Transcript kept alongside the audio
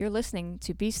You're listening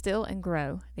to Be Still and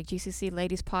Grow, the GCC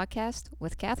Ladies Podcast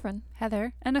with Catherine,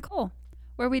 Heather, and Nicole,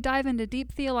 where we dive into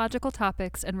deep theological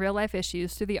topics and real-life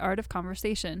issues through the art of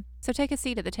conversation. So take a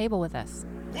seat at the table with us.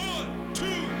 1, 2,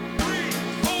 3,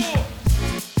 4.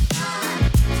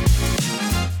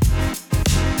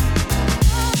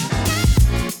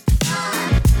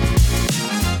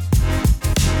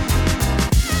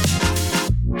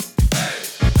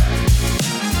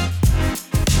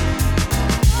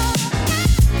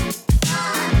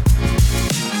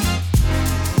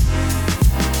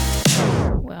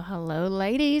 Well, hello,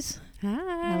 ladies.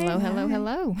 Hi.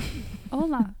 Hello.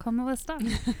 Hola, ¿cómo están?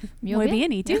 Muy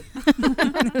bien. ¿Y tú?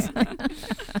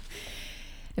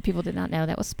 If people did not know,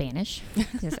 that was Spanish.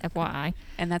 Just FYI.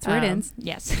 And that's where it ends.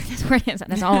 Yes, that's where it ends.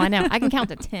 That's all I know. I can count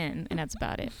to 10, and that's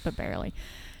about it, but barely.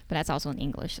 But that's also in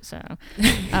English, so.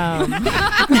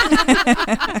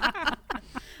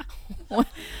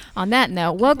 On that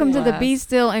note, welcome to the Be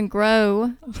Still and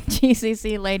Grow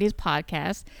GCC Ladies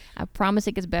Podcast. I promise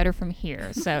it gets better from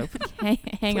here, so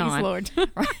hang on. Lord.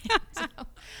 Right.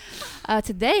 So,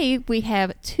 today, we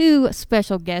have two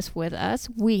special guests with us.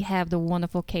 We have the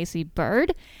wonderful Casey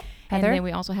Byrd, Heather. and then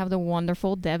we also have the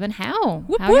wonderful Devin Howell.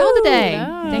 Whoop, How are y'all whoop. today?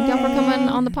 Yay. Thank y'all for coming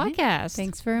on the podcast.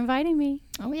 Thanks for inviting me.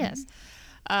 Oh, yes.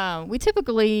 We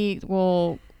typically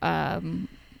will, in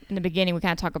the beginning, we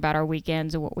kind of talk about our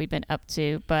weekends and what we've been up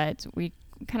to, but we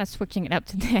kind of switching it up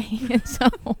today. And so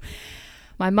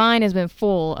my mind has been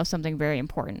full of something very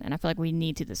important, and I feel like we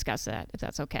need to discuss that, if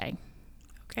that's okay.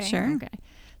 Okay. Sure. Okay.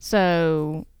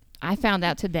 So I found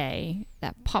out today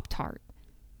that Pop-Tart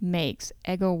makes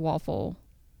Eggo waffle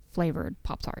flavored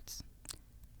Pop-Tarts.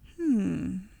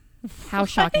 How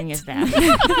shocking is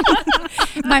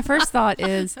that? My first thought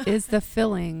is the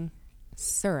filling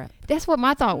syrup? That's what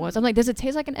my thought was. I'm like, does it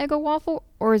taste like an Eggo waffle,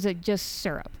 or is it just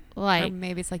syrup? Or Like,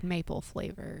 maybe it's like maple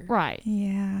flavor. right.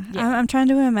 Yeah. Yeah. I'm trying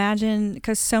to imagine,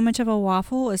 because so much of a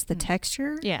waffle is the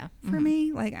texture Yeah. for Mhm.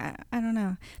 me. Like, I don't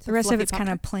know. It's The a rest of fluffy it's kind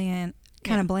of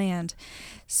Pop-Tart. bland.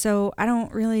 So I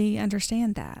don't really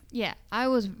understand that. Yeah, I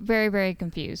was very, very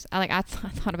confused. I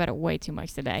thought about it way too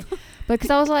much today, because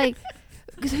I was like,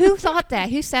 because who thought that?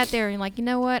 Who sat there and like, you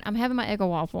know what? I'm having my Eggo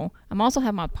waffle. I'm also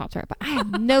having my Pop-Tart, but I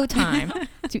have no time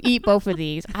to eat both of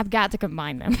these. I've got to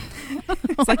combine them.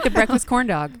 It's like the breakfast corn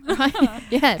dog. Right?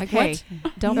 Yes. Like, hey,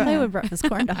 what? Don't Yeah. play with breakfast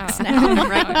corn dogs Oh. now.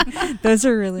 Right. Those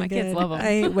are really My good. kids love 'em. I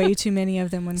ate way too many of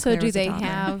them when So Claire do was a they toddler.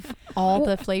 have all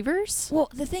the flavors Well,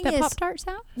 the thing that is, Pop-Tarts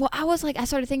have? well, I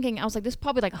started thinking, I was like, there's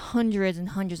probably like hundreds and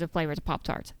hundreds of flavors of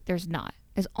Pop-Tarts. There's not.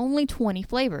 There's only 20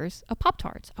 flavors of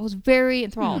Pop-Tarts. I was very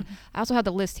enthralled. I also have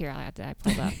the list here I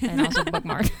pulled up and also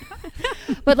bookmarked.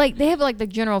 But like, they have like the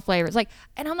general flavors. Like,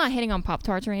 and I'm not hitting on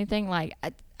Pop-Tarts or anything. Like,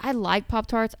 I like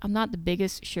Pop-Tarts. I'm not the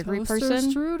biggest sugary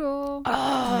person. strudel. Oh,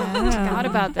 I forgot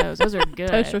about those. Those are good.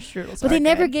 Toaster strudels. But they are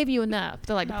never good. gave you enough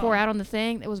to like No. pour out on the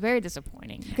thing. It was very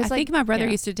disappointing. I Because like, think my brother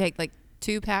yeah. used to take like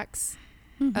 2 packs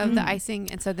of the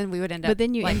icing, and so then we would end up. But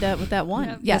then you like, end up with that one.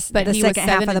 Yep. yes, The- but the he was second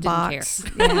half 7 of and the didn't box.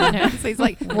 care. Yeah. So he's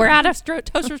like, we're out of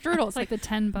toaster strudels. It's like the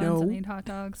 10 buns No. and 8 hot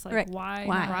dogs. Like, Right. why?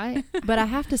 Why? not? Right? But I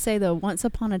have to say, though, once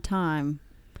upon a time,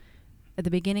 at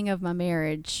the beginning of my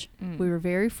marriage, we were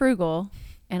very frugal,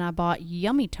 and I bought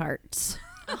Yummy Tarts.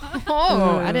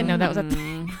 Oh, I didn't know that was a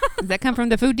thing. Does that come from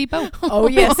the Food Depot? Oh,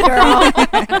 yes, girl.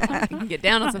 You can get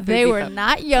down on some Food They were Depot.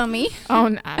 not yummy.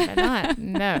 Oh, I did not.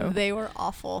 No. They were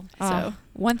awful. Oh. So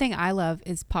One thing I love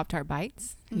is Pop-Tart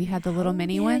Bites. We had the little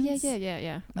mini yeah, ones.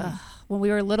 Yeah. Ugh. When we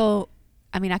were little,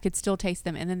 I mean, I could still taste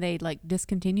them, and then they like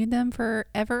discontinued them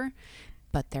forever,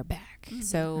 but they're back.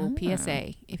 So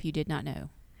PSA, if you did not know,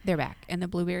 they're back, and the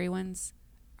blueberry ones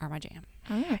are my jam.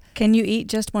 Oh. Can you eat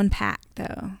just one pack,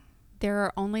 though? There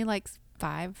are only like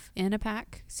 5 in a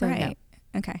pack, so no. Right.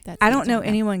 Okay. That's I don't easy. know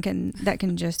anyone that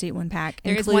can just eat one pack.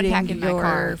 There is one including pack in my your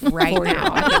car right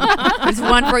 4-year-old. now. There's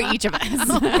one for each of us.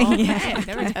 Yeah. I've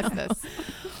never tested this.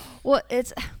 Well,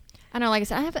 I don't know, like I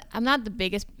said, I'm not the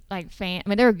biggest like fan. I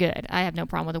mean, they're good. I have no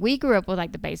problem with it. We grew up with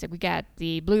like the basic. We got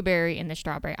the blueberry and the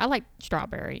strawberry. I like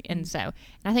strawberry, and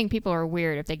I think people are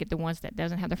weird if they get the ones that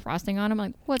doesn't have the frosting on them.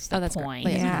 Like, what's the that's point?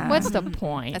 great. Yeah. What's the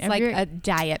point? That's If like you're- a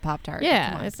diet Pop-Tart. Come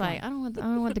yeah. on, It's come like on. I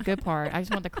don't want the good part. I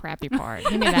just want the crappy part.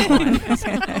 Give me that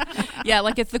one. Yeah,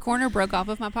 like if the corner broke off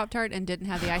of my Pop-Tart and didn't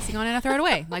have the icing on it, I throw it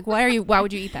away. Like, why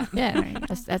would you eat that? Yeah,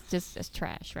 that's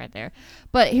trash right there.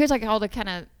 But here's like all the kind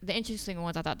of the interesting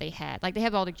ones I thought they had. Like they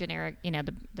have all the generic,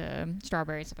 the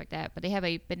strawberry and stuff like that. But they have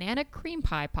a banana cream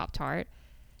pie Pop-Tart.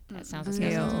 That sounds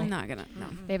disgusting. to I'm me. not gonna. No.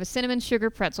 They have a cinnamon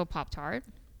sugar pretzel Pop-Tart.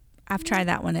 I've tried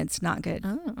that one. It's not good.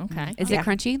 Oh, okay. Is Yeah. it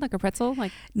crunchy like a pretzel?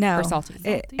 Like No, or salty?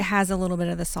 it has a little bit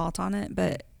of the salt on it,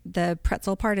 but the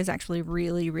pretzel part is actually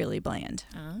really, really bland.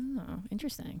 Oh,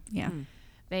 interesting. Yeah.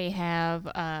 They have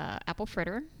apple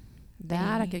fritter.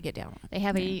 That I could get down on. They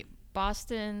have a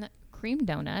Boston cream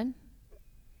donut.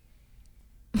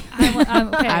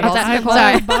 Okay, I'm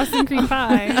sorry, Boston cream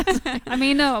pie. I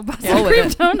mean, no, Boston cream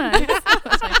donut.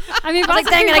 I mean,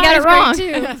 Boston dang cream it, I got it pie wrong. is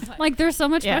great too. Like, there's so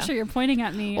much pressure. You're pointing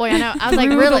at me. Well, I know. I was like,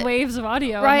 through really? the waves of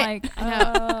audio. Right. I'm like, I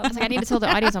know. I was like, I need to tell the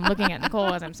audience I'm looking at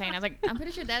Nicole as I'm saying. I was like, I'm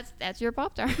pretty sure that's your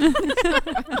Pop-Tart.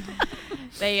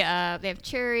 They have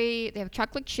cherry. They have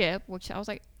chocolate chip, which I was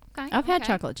like, okay. I've had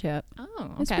chocolate chip. Oh,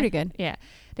 okay. It's pretty good. Yeah.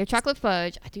 They have chocolate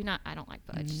fudge. I don't like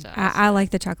fudge. So I like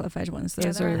the chocolate fudge ones.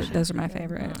 Yeah, Those are my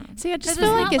favorite. See, I just It's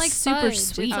feel not like it's super fudge.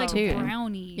 sweet it's like too.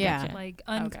 brownie. Yeah. Like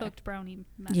uncooked brownie.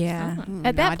 Mess. Yeah.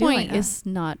 At that point, like it's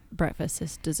not breakfast;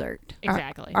 it's dessert.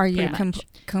 exactly. Are you pretty much.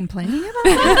 complaining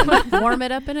about that? Warm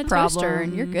it up in a toaster,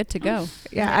 and you're good to go.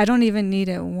 Yeah, I don't even need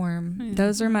it warm.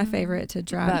 Those are my favorite to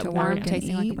drive But to warm, work and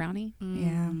tasting like a eat. brownie.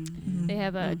 Yeah. They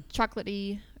have a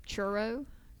chocolatey churro,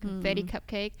 confetti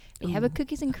cupcake. They have a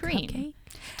cookies and cream. Cupcake?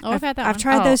 Oh, I've had that I've one.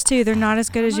 tried Oh. those too. They're not as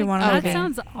good as you want them That to be.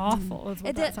 sounds awful. Is what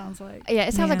It that did- sounds like. Yeah,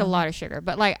 it sounds like a Yeah. lot of sugar,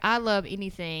 but like I love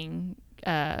anything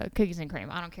cookies and cream.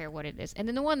 I don't care what it is. And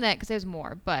then the one that, because there's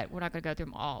more, but we're not going to go through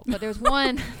them all. But there's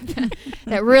one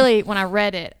that really, when I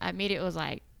read it, I immediately was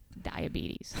like,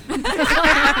 diabetes.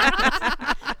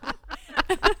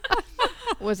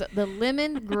 Was the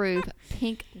Lemon Group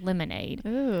Pink Lemonade. Ooh.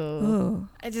 Ooh.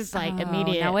 It's just like Oh,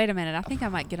 immediate. Now wait a minute. I think I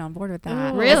might get on board with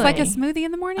that. Ooh. It's like a Really? smoothie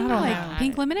in the morning, I don't like know.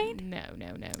 pink lemonade. No.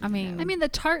 I mean- I mean, the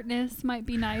tartness might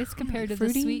be nice compared to the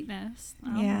Fruity? sweetness. I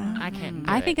don't Yeah. know. I can't.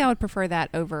 I think I would prefer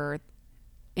that over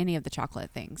any of the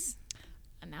chocolate things.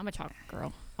 And I'm a chocolate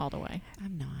girl all the way.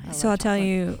 I'm not. So I'll tell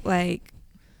you, like,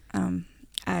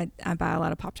 I buy a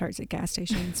lot of Pop-Tarts at gas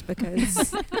stations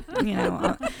because,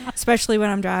 especially when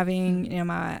I'm driving,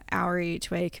 my hour each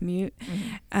way commute.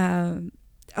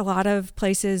 A lot of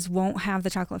places won't have the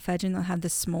chocolate fudge and they'll have the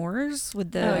s'mores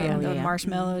with the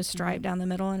marshmallows striped down the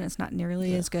middle, and it's not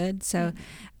nearly as good. So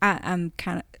I'm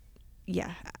kind of,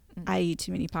 I eat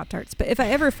too many Pop-Tarts. But if I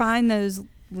ever find those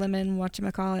lemon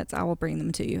whatchamacallits, I will bring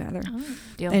them to you, Heather.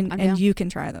 Deal. And I'm down. you can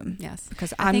try them. Yes.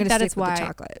 Because I I'm think going to that stick is with why- the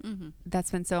chocolate.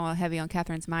 That's been so heavy on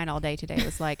Catherine's mind all day today. It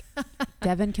was like,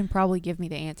 Devin can probably give me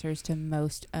the answers to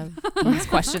most of these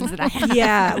questions that I have.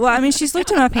 Yeah. Well, I mean, she's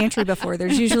looked in my pantry before.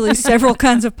 There's usually several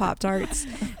kinds of Pop-Tarts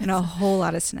and a whole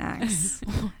lot of snacks.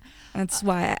 That's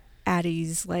why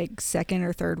Addie's second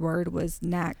or third word was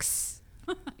snacks.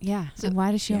 Yeah. So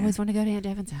why does she always want to go to Aunt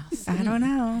Devin's house? I don't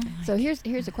know. So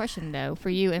here's a question though for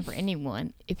you and for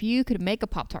anyone: if you could make a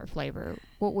Pop-Tart flavor,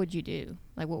 what would you do?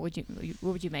 Like, what would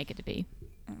you make it to be?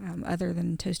 Other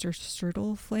than toaster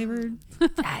strudel flavored.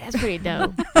 That's pretty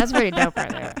dope. That's pretty dope right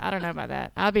there. I don't know about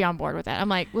that. I'll be on board with that. I'm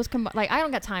like, let's combine. Like, I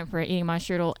don't got time for eating my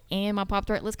strudel and my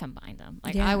Pop-Tart. Let's combine them.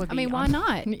 Like, Yeah. I would. I be mean, why on-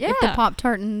 not? Yeah. If the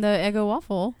Pop-Tart and the Eggo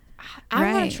waffle. I'm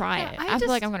gonna Right. try Yeah, it. I I feel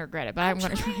like just- I'm gonna regret it, but I'm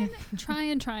gonna try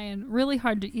it. Trying really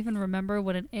hard to even remember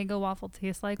what an Eggo waffle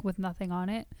tastes like with nothing on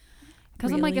it.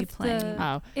 Because I'm like, Really if plain. the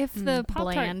Oh,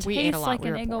 Pop-Tart bland. We ate a tastes lot. like We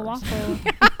an were Eggo poor, waffle,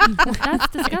 that's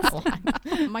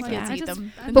disgusting. My Like, kids I eat just-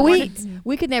 them. but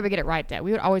we could never get it right. That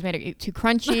we would always make it too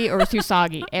crunchy or it was too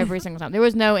soggy every single time. There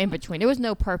was no in between. There was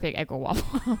no perfect Eggo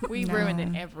waffle. We ruined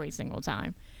it every single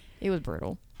time. It was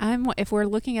brutal. If we're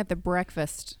looking at the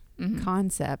breakfast Mhm.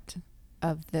 concept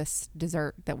of this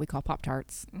dessert that we call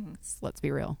Pop-Tarts, Mhm. let's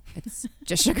be real. It's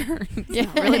just sugar. It's Yeah.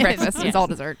 not really breakfast. Yeah. It's all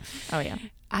dessert. Oh yeah.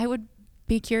 I would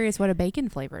be curious what a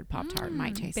bacon-flavored Pop-Tart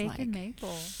might taste bacon like.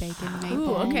 maple. Bacon maple.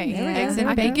 Ooh, okay. Yeah. Eggs and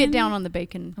I bacon. could Get down on the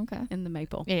bacon Okay. and the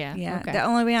maple. Yeah. Yeah. Okay. The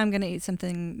only way I'm going to eat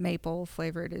something maple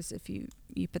flavored is if you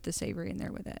put the savory in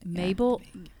there with it. Yeah.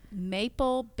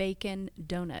 Maple bacon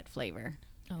donut flavor.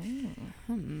 Oh.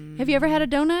 Have you ever had a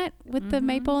donut with the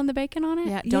maple and the bacon on it?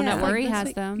 Yeah, Donut Yeah. Worry That's has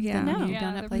like- them. yeah. The No. new Yeah,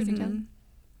 donut they're place in pretty town.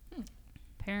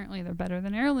 Apparently, they're better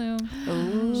than heirloom.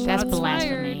 Ooh. That's Shots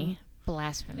blasphemy.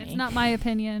 Blasphemy. It's not my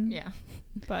opinion, Yeah.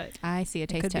 but I see a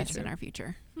taste could be test in true. our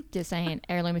future. Just saying,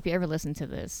 Heirloom, if you ever listen to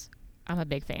this, I'm a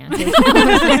big fan.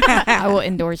 I will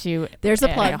endorse you. There's a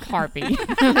in plug. a heartbeat.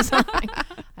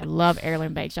 I love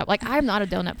Heirloom Bake Shop. Like, I'm not a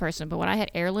donut person, but when I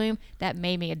had Heirloom, that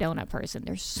made me a donut person.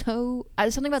 There's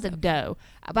there's something about the dough.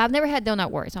 But I've never had Donut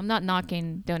Worry, so I'm not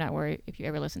knocking Donut Worry. If you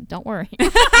ever listen, don't worry.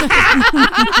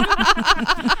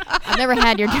 I've never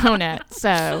had your donut,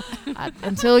 so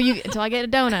until I get a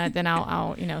donut, then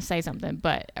I'll say something.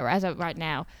 But as of right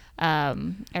now,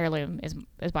 Heirloom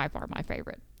is by far my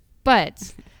favorite.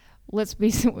 But let's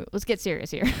get serious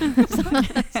here.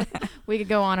 We could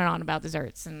go on and on about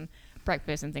desserts and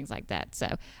breakfast and things like that. So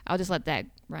I'll just let that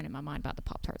run in my mind about the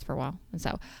Pop-Tarts for a while. And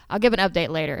so I'll give an update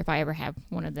later if I ever have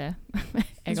one of the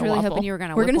I was really hoping you were going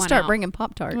to. We're going to start out. bringing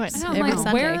Pop-Tarts. What? I know, every like,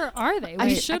 Sunday. where are they?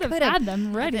 We should have had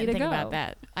them ready I didn't to think go. about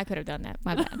that. I could have done that.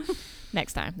 My bad.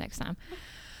 Next time.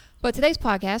 But today's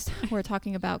podcast, we're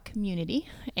talking about community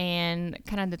and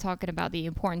kind of talking about the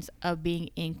importance of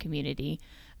being in community.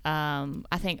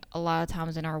 I think a lot of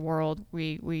times in our world,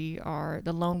 we are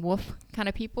the lone wolf kind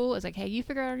of people. It's like, hey, you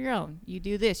figure it out on your own. You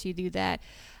do this, you do that.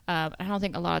 I don't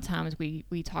think a lot of times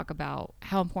we talk about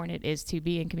how important it is to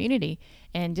be in community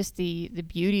and just the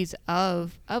beauties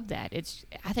of that.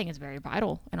 I think it's very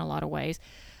vital in a lot of ways.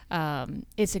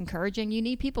 It's encouraging. You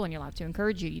need people in your life to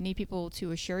encourage you. You need people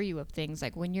to assure you of things.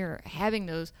 Like when you're having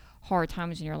those hard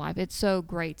times in your life, it's so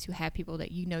great to have people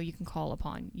that you can call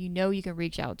upon, you can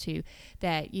reach out to,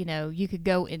 that you could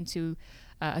go into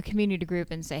a community group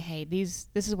and say, hey, this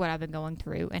is what I've been going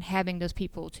through, and having those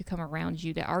people to come around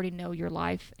you that already know your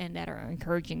life and that are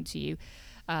encouraging to you.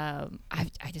 I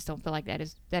just don't feel like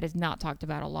that is not talked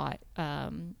about a lot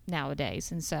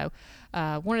nowadays. And so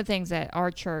one of the things that our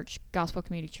church, Gospel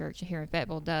Community Church here in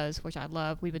Fayetteville, does, which I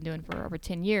love, we've been doing for over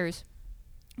 10 years,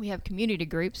 we have community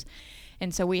groups.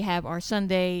 And so we have our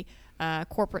Sunday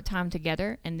corporate time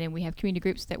together, and then we have community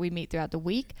groups that we meet throughout the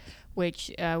week,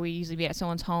 which we usually be at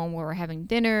someone's home where we're having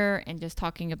dinner and just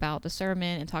talking about the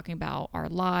sermon and talking about our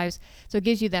lives. So it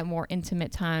gives you that more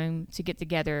intimate time to get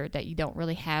together that you don't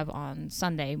really have on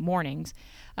Sunday mornings.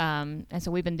 And so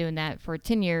we've been doing that for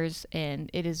 10 years, and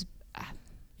it is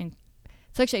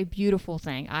such a beautiful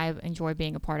thing. I've enjoyed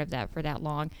being a part of that for that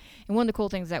long. And one of the cool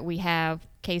things that we have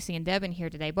Casey and Devin here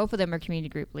today, both of them are community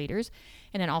group leaders.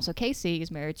 And then also Casey is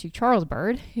married to Charles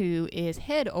Byrd, who is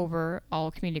head over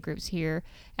all community groups here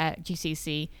at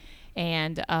GCC.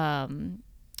 And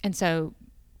so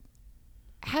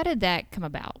how did that come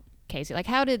about, Casey? Like,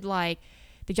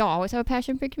 did y'all always have a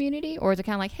passion for community, or is it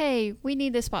kind of like, hey, we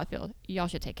need this spot filled, y'all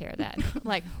should take care of that?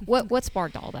 Like, what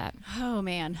sparked all that? Oh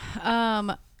man.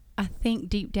 I think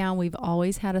deep down we've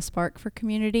always had a spark for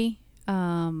community.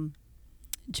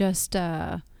 Just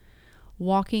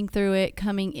walking through it,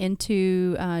 coming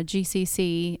into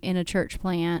GCC in a church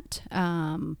plant,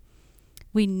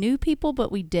 we knew people,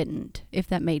 but we didn't, if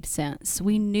that made sense.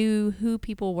 We knew who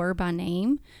people were by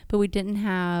name, but we didn't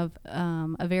have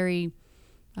a very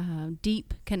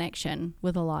deep connection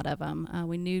with a lot of them.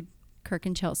 We knew Kirk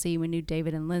and Chelsea, we knew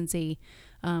David and Lindsay,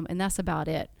 and that's about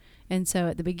it. And so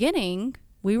at the beginning,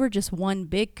 we were just one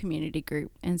big community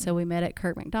group. And so we met at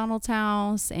Kirk McDonald's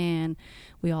house, and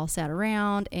we all sat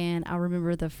around. And I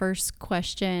remember the first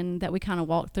question that we kind of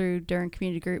walked through during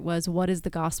community group was, what is the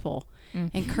gospel?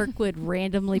 And Kirk would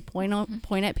randomly point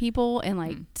at people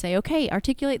and say, okay,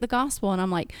 articulate the gospel. And I'm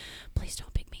like, please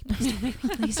don't pick me. Please don't pick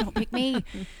me. Please don't pick me.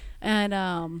 And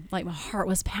my heart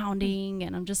was pounding,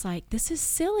 and I'm just like, this is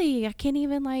silly. I can't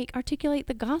even articulate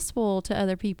the gospel to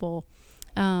other people.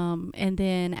 And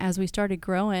then as we started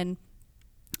growing,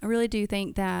 I really do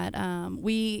think that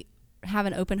we have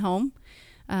an open home.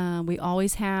 We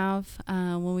always have.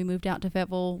 When we moved out to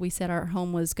Fayetteville, we said our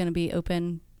home was going to be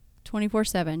open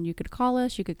 24/7. You could call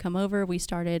us, you could come over. We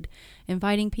started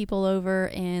inviting people over,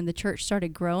 and the church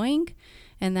started growing.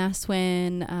 And that's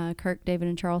when Kirk, David,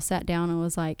 and Charles sat down and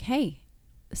was like, hey,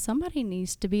 somebody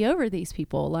needs to be over these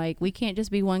people. We can't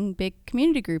just be one big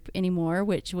community group anymore,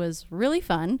 which was really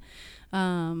fun.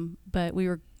 But we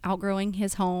were outgrowing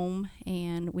his home,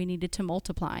 and we needed to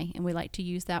multiply. And we like to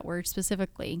use that word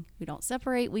specifically. We don't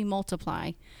separate, we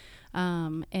multiply.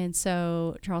 And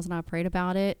so Charles and I prayed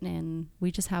about it, and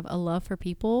we just have a love for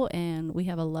people, and we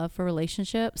have a love for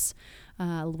relationships.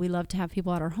 We love to have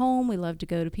people at our home. We love to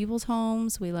go to people's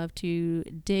homes. We love to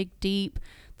dig deep.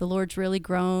 The Lord's really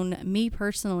grown me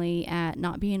personally at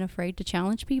not being afraid to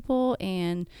challenge people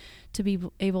and to be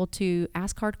able to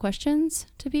ask hard questions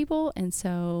to people. And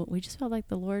so we just felt like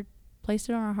the Lord placed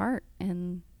it on our heart,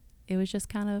 and it was just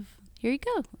kind of, here you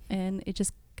go. And it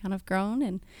just kind of grown,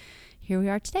 and here we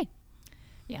are today.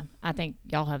 Yeah, I think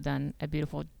y'all have done a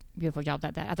beautiful job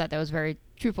at that. I thought that was very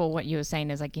truthful. What you were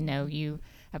saying is you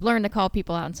have learned to call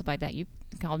people out and stuff like that. You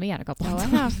called me out a couple of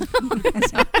times.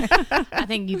 So, I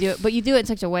think you do it, but you do it in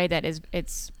such a way that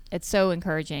it's so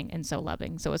encouraging and so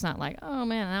loving. So it's not like, oh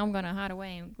man, now I'm going to hide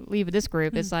away and leave this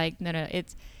group. It's like, no,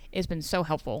 it's been so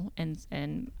helpful and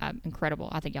incredible.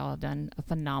 I think y'all have done a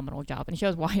phenomenal job, and it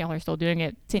shows why y'all are still doing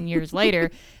it 10 years later,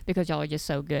 because y'all are just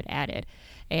so good at it.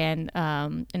 And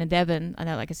Devin, I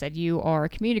know, like I said, you are a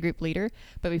community group leader,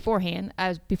 but beforehand,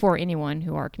 before anyone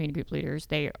who are community group leaders,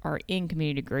 they are in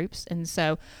community groups. And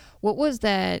so what was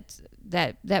that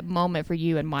moment for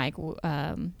you and Mike,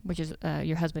 which is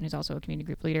your husband, who's also a community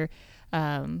group leader,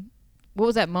 what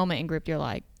was that moment in group you're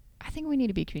like, I think we need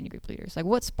to be community group leaders? Like,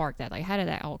 what sparked that? Like, how did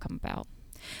that all come about?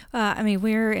 I mean,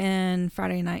 we're in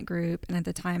Friday night group, and at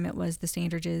the time it was the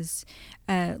Standridges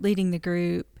leading the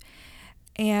group.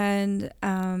 And,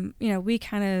 we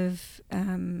kind of,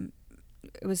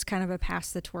 it was kind of a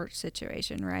pass the torch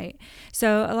situation, right?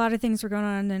 So a lot of things were going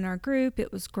on in our group.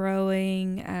 It was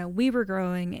growing. We were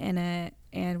growing in it,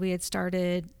 and we had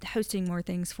started hosting more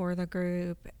things for the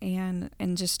group, and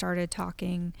just started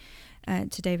talking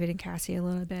to David and Cassie a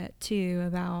little bit too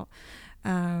about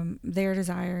their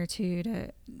desire to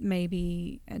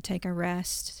maybe take a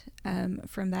rest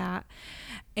from that,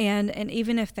 and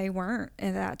even if they weren't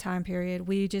in that time period,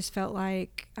 we just felt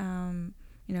like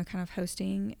kind of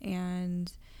hosting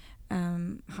and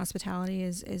hospitality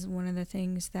is one of the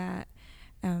things that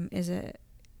is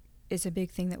a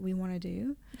big thing that we want to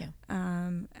do.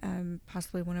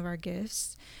 Possibly one of our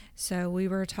gifts. So we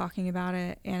were talking about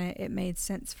it, and it made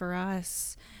sense for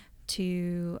us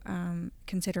to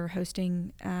consider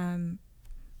hosting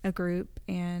a group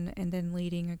and then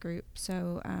leading a group.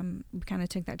 So we kind of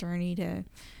took that journey to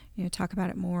talk about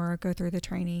it more, go through the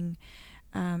training,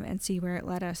 and see where it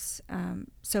led us.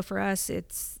 So for us,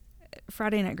 it's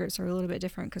Friday night groups are a little bit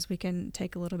different because we can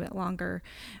take a little bit longer,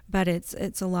 but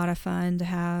it's a lot of fun to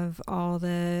have all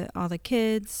the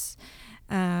kids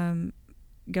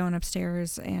going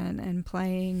upstairs and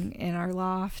playing in our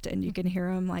loft, and you can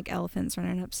hear them like elephants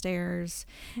running upstairs,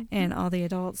 and all the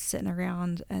adults sitting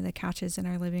around the couches in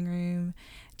our living room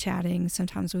chatting.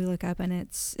 Sometimes we look up and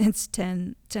it's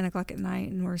 10 o'clock at night,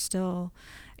 and we're still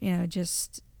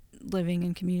just living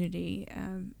in community,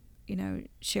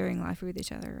 sharing life with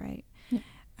each other, right?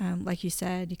 Like you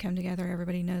said, you come together,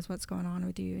 everybody knows what's going on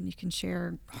with you, and you can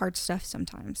share hard stuff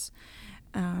sometimes.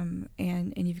 And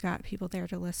you've got people there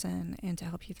to listen and to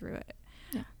help you through it.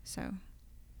 Yeah. So,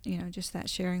 just that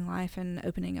sharing life and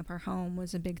opening up our home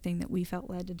was a big thing that we felt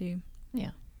led to do.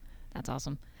 Yeah. That's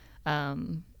awesome.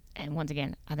 And once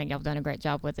again, I think y'all have done a great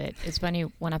job with it. It's funny,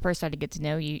 when I first started to get to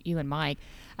know you and Mike,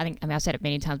 I've said it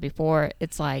many times before,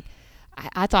 it's like,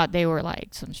 I thought they were like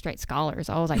some straight scholars.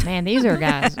 I was like, man, these are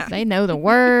guys, they know the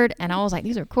word. And I was like,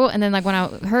 these are cool. And then like when I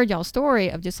heard y'all's story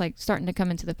of just like starting to come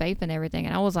into the faith and everything,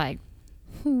 and I was like,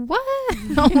 what?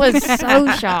 I was so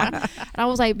shocked. And I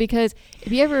was like, because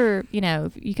if you ever,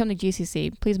 if you come to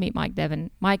GCC, please meet Mike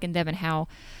and Devin Howell,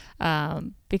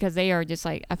 because they are just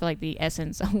like, I feel like the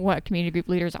essence of what community group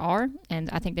leaders are. And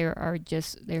I think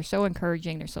they're so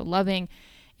encouraging. They're so loving.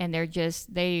 And they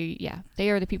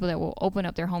are the people that will open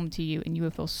up their home to you, and you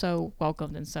will feel so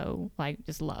welcomed and so like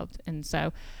just loved. And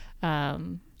so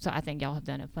I think y'all have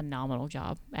done a phenomenal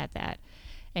job at that.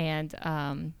 And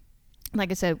like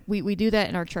I said, we do that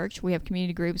in our church. We have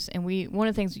community groups, and one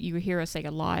of the things you hear us say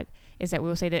a lot is that we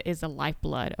will say that is the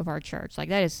lifeblood of our church. Like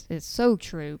that is so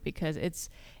true, because it's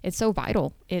so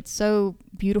vital. It's so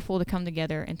beautiful to come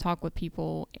together and talk with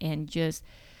people and just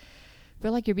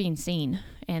feel like you're being seen.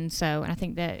 And I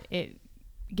think that it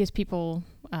gives people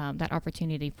that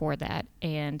opportunity for that.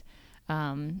 And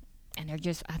they're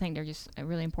just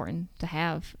really important to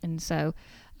have. And so,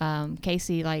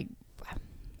 Casey, like,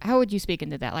 how would you speak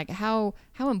into that? Like, how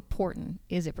important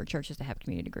is it for churches to have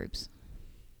community groups?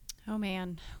 Oh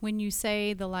man, when you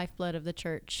say the lifeblood of the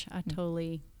church, I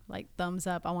totally like thumbs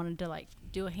up. I wanted to like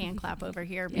do a hand clap over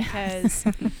here, because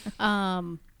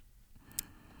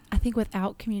I think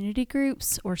without community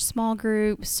groups or small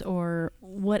groups or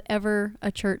whatever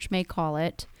a church may call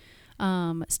it,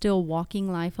 still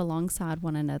walking life alongside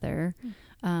one another,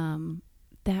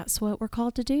 that's what we're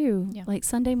called to do. Yeah. Like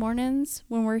Sunday mornings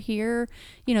when we're here,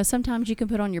 sometimes you can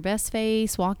put on your best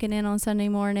face walking in on Sunday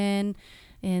morning,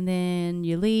 and then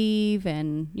you leave,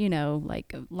 and,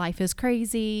 like life is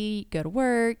crazy, go to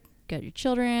work, go to your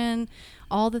children,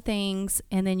 all the things.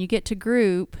 And then you get to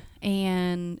group,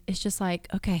 and it's just like,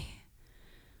 okay,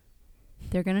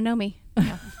 they're going to know me.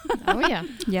 Yeah. Oh, yeah.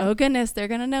 Yeah. Oh, goodness, they're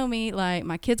going to know me. Like,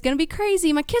 my kid's going to be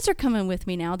crazy. My kids are coming with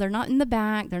me now. They're not in the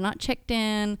back. They're not checked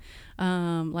in.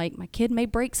 Like, my kid may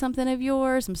break something of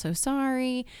yours. I'm so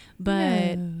sorry.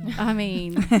 But, no. I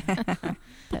mean, that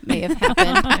may have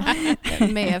happened.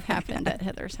 That may have happened at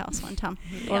Heather's house one time.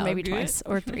 Yeah, or maybe twice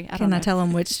or three. I don't know. Can I tell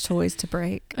them which toys to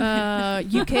break?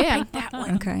 You can. That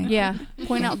one. Okay. Yeah.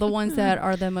 Point out the ones that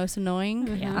are the most annoying.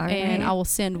 Yeah. And I will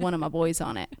send one of my boys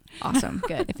on it. Awesome.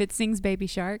 Good. If it sings Baby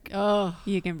Shark,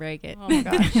 you can break it. Oh my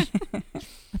gosh.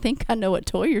 I think I know what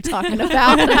toy you're talking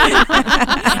about.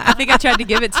 I think I tried to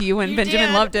give it to you when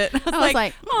Benjamin loved it. I was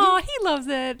like, oh, he loves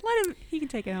it. Let him, he can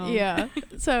take it home. Yeah.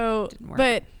 So,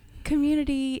 but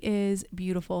community is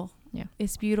beautiful. Yeah.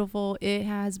 It's beautiful. It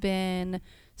has been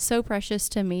so precious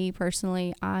to me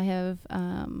personally. I have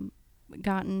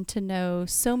gotten to know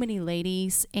so many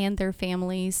ladies and their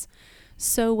families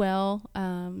so well.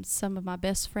 Some of my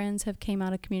best friends have came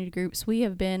out of community groups. We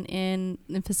have been in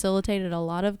and facilitated a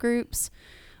lot of groups.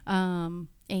 And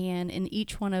in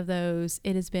each one of those,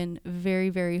 it has been very,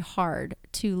 very hard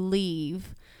to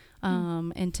leave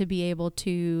and to be able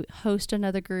to host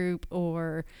another group,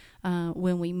 or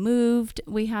when we moved,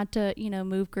 we had to,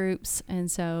 move groups.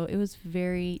 And so it was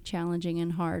very challenging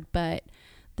and hard. But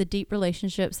the deep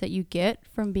relationships that you get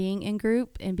from being in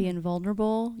group and being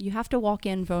vulnerable, you have to walk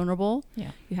in vulnerable.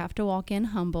 Yeah. You have to walk in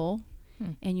humble,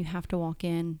 and you have to walk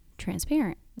in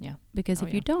transparent. Yeah. Because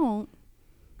if you don't,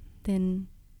 then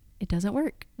it doesn't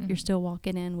work. You're still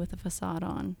walking in with a facade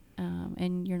on,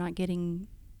 and you're not getting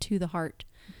to the heart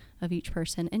of each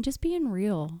person and just being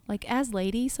real. Like, as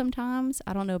ladies, sometimes,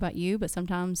 I don't know about you, but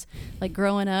sometimes, like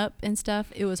growing up and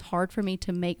stuff, it was hard for me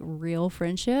to make real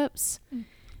friendships.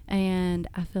 And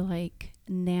I feel like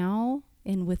now,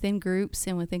 and within groups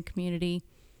and within community,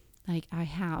 like, I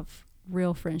have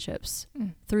real friendships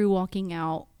through walking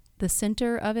out. The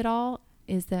center of it all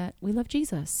is that we love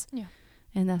Jesus. Yeah.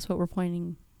 And that's what we're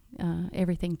pointing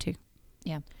everything to.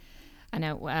 Yeah. I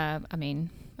know. I mean,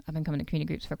 I've been coming to community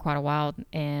groups for quite a while,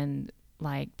 and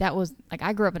like, that was like,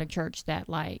 I grew up in a church that,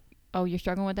 like, oh, you're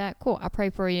struggling with that? Cool. I'll pray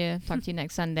for you. Talk to you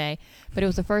next Sunday. But it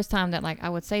was the first time that, like, I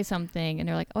would say something and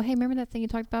they're like, oh, hey, remember that thing you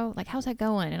talked about? Like, how's that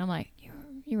going? And I'm like,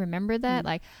 you remember that?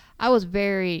 Like, I was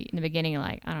very, in the beginning,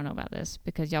 like, I don't know about this,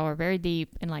 because y'all were very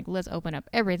deep and like, let's open up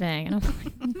everything. And I'm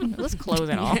like, let's close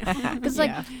it all. Because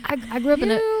like, I grew up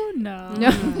in a... No,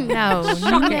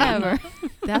 never.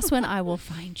 That's when I will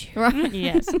find you. Right.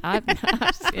 Yes.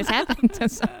 It's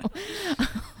happened. So,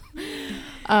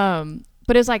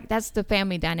 but it's like, that's the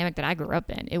family dynamic that I grew up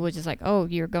in. It was just like, oh,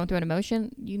 you're going through an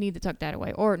emotion, you need to tuck that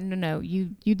away. Or no,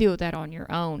 you deal with that on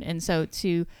your own. And so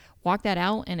to walk that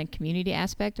out in a community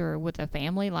aspect or with a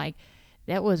family, like,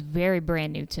 that was very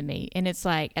brand new to me. And it's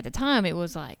like, at the time, it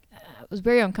was like, it was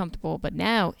very uncomfortable. But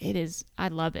now it is, I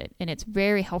love it. And it's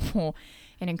very helpful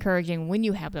and encouraging when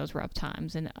you have those rough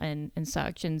times and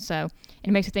such. And so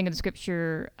it makes me think of the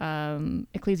scripture,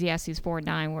 Ecclesiastes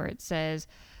 4:9, where it says,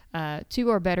 2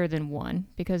 are better than 1,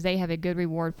 because they have a good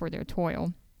reward for their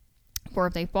toil. For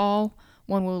if they fall,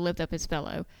 one will lift up his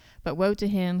fellow. But woe to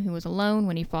him who is alone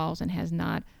when he falls and has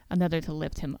not another to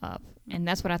lift him up. And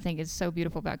that's what I think is so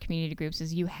beautiful about community groups,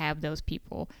 is you have those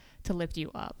people to lift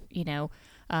you up.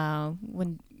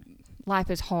 When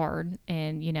life is hard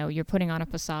and, you're putting on a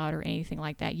facade or anything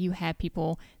like that, you have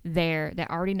people there that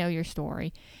already know your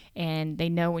story, and they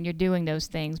know when you're doing those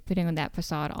things, putting on that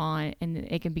facade on, and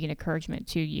it can be an encouragement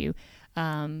to you.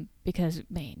 Because,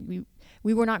 man,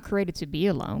 we were not created to be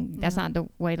alone. That's not the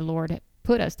way the Lord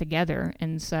put us together.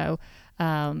 And so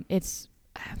it's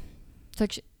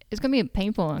going to be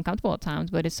painful and uncomfortable at times,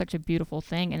 but it's such a beautiful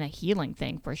thing and a healing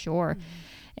thing for sure.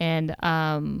 And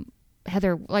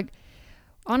Heather, like,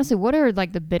 honestly, what are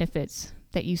like the benefits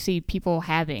that you see people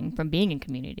having from being in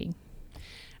community?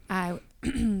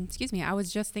 Excuse me. I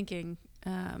was just thinking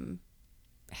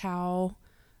how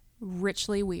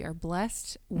richly we are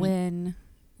blessed when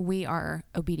we are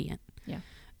obedient. Yeah.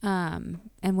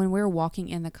 And when we're walking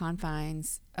in the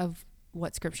confines of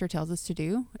what Scripture tells us to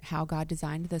do, how God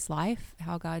designed this life,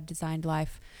 how God designed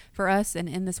life for us and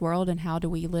in this world, and how do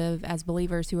we live as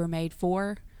believers who are made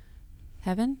for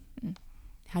heaven?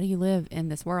 How do you live in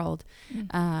this world?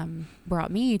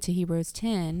 Brought me to Hebrews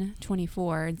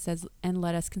 10:24, and says, and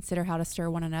let us consider how to stir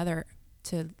one another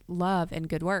to love and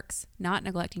good works, not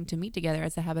neglecting to meet together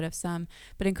as the habit of some,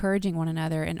 but encouraging one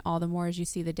another, and all the more as you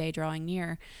see the day drawing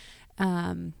near.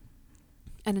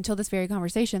 And until this very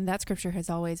conversation, that scripture has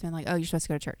always been like, oh, you're supposed to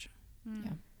go to church.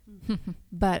 Yeah.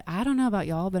 But I don't know about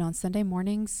y'all, but on Sunday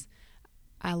mornings,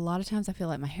 a lot of times I feel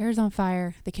like my hair's on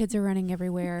fire. The kids are running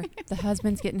everywhere. The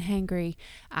husband's getting hangry.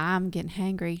 I'm getting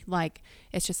hangry. Like,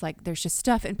 it's just like, there's just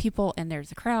stuff and people, and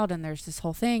there's a crowd, and there's this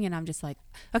whole thing. And I'm just like,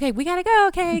 okay, we got to go.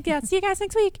 Okay. Yeah. See you guys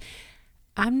next week.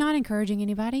 I'm not encouraging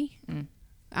anybody.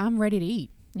 I'm ready to eat.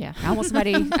 Yeah. I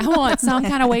want some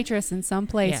kind of waitress in some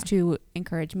place to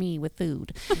encourage me with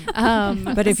food.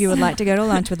 But if you would like to go to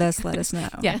lunch with us, let us know.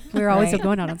 Yeah. We're always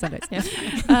going out on Sundays.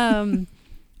 Yeah.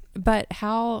 But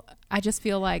how I just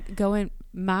feel like going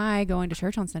to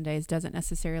church on Sundays doesn't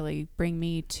necessarily bring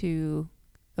me to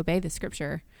obey the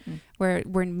scripture, where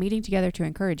we're meeting together to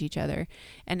encourage each other.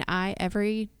 And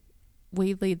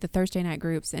we lead the Thursday night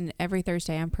groups, and every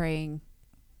Thursday I'm praying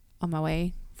on my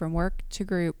way from work to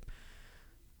group,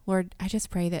 Lord, I just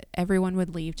pray that everyone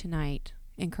would leave tonight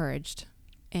encouraged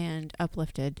and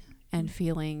uplifted and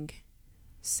feeling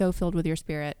so filled with your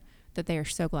Spirit that they are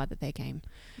so glad that they came.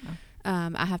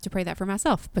 I have to pray that for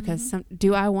myself, because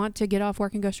do I want to get off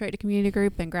work and go straight to community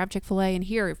group and grab Chick-fil-A and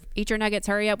here, eat your nuggets,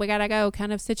 hurry up, we gotta go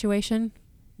kind of situation?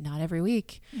 Not every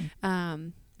week.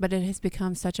 But it has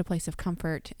become such a place of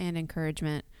comfort and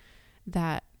encouragement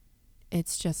that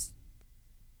it's just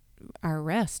our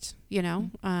rest,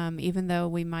 even though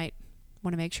we might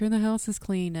want to make sure the house is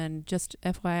clean, and just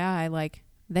FYI, like,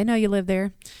 they know you live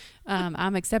there.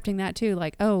 I'm accepting that too.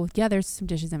 Like, oh yeah, there's some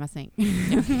dishes in my sink.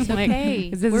 It's like, okay.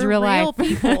 this is We're real life.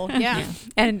 people. Yeah.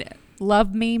 And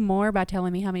love me more by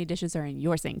telling me how many dishes are in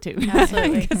your sink too.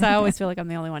 Absolutely. Because I always feel like I'm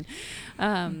the only one.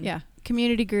 Yeah.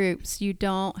 Community groups, you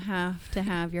don't have to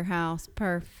have your house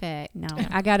perfect. No,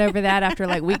 I got over that after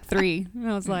like week 3.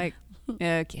 I was like,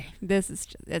 okay,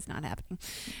 it's not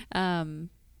happening.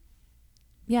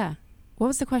 Yeah. What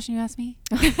was the question you asked me?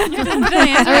 I don't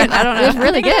know. It was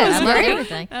really good. I learned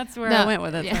everything. That's where I went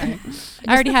with it. Yeah.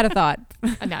 I already had a thought.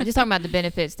 No, just talking about the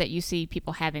benefits that you see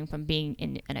people having from being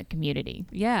in a community.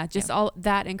 Yeah, just all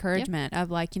that encouragement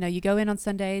of like, you go in on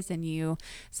Sundays and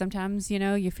sometimes,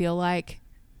 you feel like,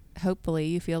 hopefully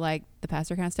you feel like the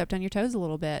pastor kind of stepped on your toes a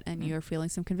little bit, and you're feeling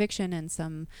some conviction and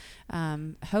some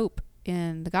hope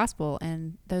in the gospel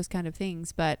and those kind of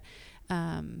things. But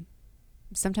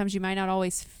sometimes you might not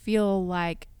always feel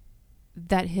like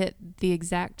that hit the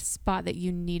exact spot that you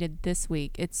needed this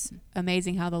week. It's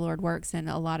amazing how the Lord works, and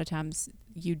a lot of times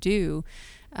you do.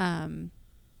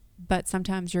 But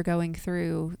sometimes you're going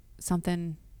through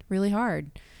something really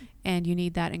hard and you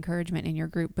need that encouragement in your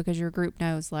group, because your group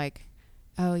knows like,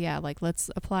 oh yeah, like let's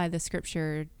apply the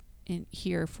scripture in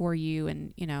here for you.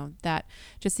 And that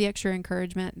just the extra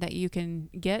encouragement that you can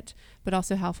get, but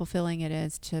also how fulfilling it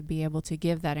is to be able to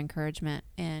give that encouragement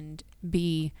and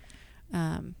be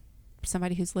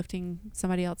somebody who's lifting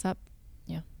somebody else up.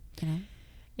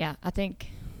 Yeah, I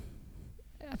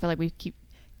feel like we keep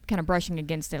kind of brushing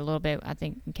against it a little bit. I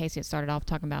think Casey had started off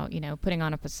talking about putting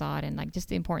on a facade and like just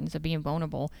the importance of being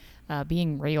vulnerable,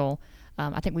 being real.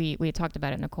 I think we had talked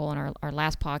about it, Nicole, in our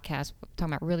last podcast,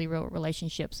 talking about really real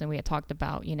relationships. And we had talked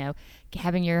about,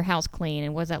 having your house clean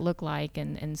and what does that look like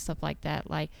and stuff like that.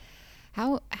 Like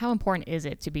how important is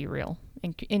it to be real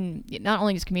in not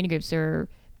only just community groups, or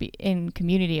in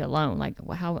community alone? Like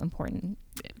how important,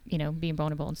 being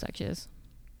vulnerable and such is.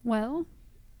 Well,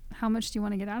 how much do you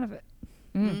want to get out of it?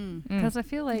 Because I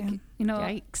feel like,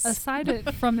 Yikes.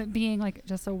 aside from it being like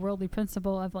just a worldly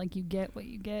principle of like you get what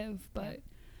you give, but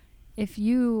if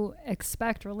you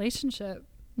expect relationship,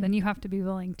 then you have to be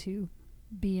willing to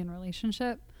be in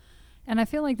relationship. And I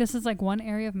feel like this is like one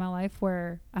area of my life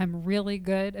where I'm really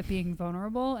good at being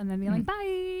vulnerable and then being like,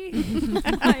 bye.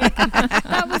 Like,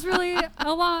 that was really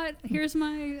a lot. Here's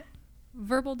my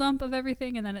verbal dump of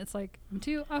everything. And then it's like, I'm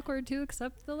too awkward to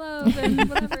accept the love and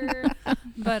whatever.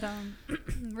 But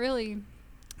really,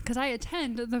 because I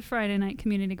attend the Friday night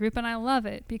community group and I love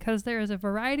it because there is a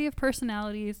variety of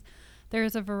personalities. There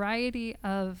is a variety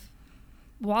of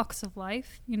walks of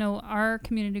life. Our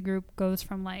community group goes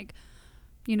from like,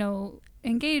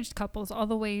 engaged couples all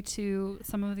the way to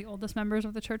some of the oldest members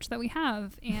of the church that we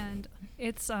have. And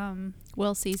it's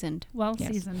well seasoned.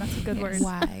 Seasoned. That's a good word.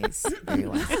 Wise. Very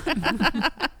wise.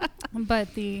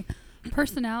 But the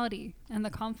personality and the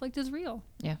conflict is real.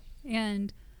 Yeah.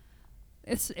 And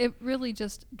it really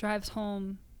just drives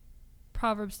home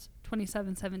Proverbs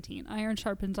 27:17. Iron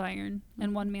sharpens iron,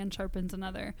 and one man sharpens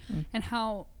another. And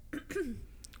how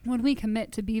when we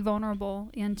commit to be vulnerable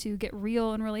and to get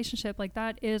real in relationship, like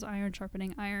that is iron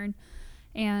sharpening iron.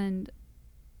 And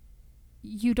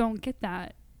you don't get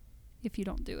that if you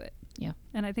don't do it. Yeah.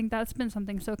 And I think that's been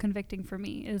something so convicting for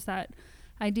me, is that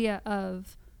idea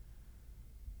of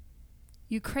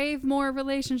you crave more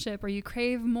relationship or you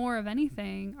crave more of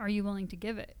anything. Are you willing to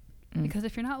give it? Because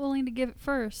if you're not willing to give it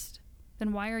first,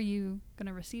 then why are you going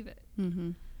to receive it?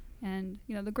 And,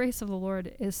 the grace of the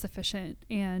Lord is sufficient,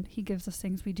 and he gives us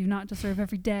things we do not deserve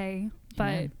every day.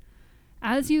 But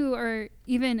as you are,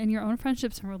 even in your own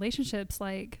friendships and relationships,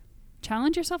 like,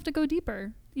 challenge yourself to go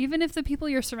deeper. Even if the people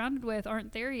you're surrounded with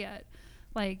aren't there yet,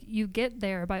 like, you get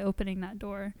there by opening that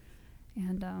door.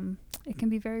 And it can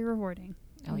be very rewarding.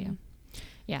 Oh, yeah.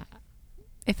 Yeah.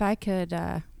 If I could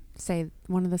say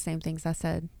one of the same things I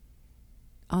said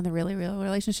on the Really Real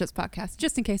Relationships podcast,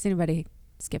 just in case anybody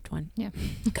skipped one. Yeah.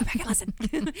 Go back and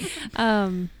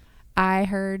listen. I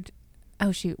heard,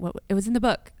 it was in the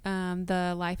book,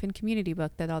 the Life and Community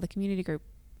book that all the community group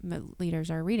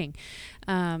leaders are reading,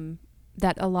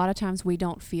 that a lot of times we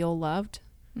don't feel loved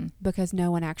because no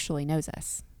one actually knows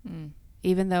us.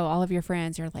 Even though all of your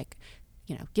friends are like,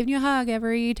 giving you a hug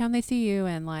every time they see you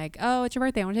and like, oh, it's your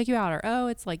birthday, I want to take you out. Or, oh,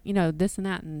 it's like, this and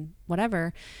that and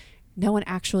whatever. no one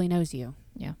actually knows you.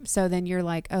 Yeah. So then you're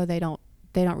like, oh, they don't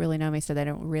really know me, so they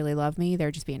don't really love me.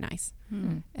 They're just being nice.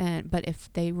 But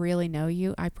if they really know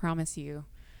you, I promise you,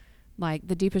 like,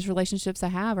 the deepest relationships I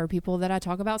have are people that I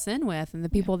talk about sin with, and the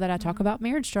people that I talk about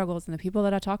marriage struggles, and the people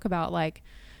that I talk about like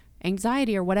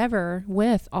anxiety or whatever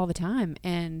with all the time.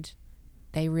 And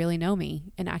they really know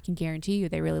me, and I can guarantee you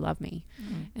they really love me.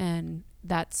 And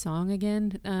that song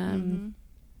again,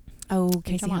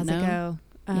 Casey, how's it go?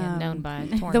 Known by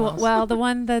Torn Walls. Well, the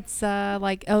one that's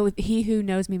like, he who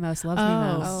knows me most loves me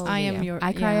most. I am your.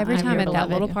 I cry every I'm time your at that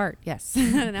beloved. little part. Yes.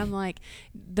 And I'm like,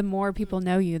 the more people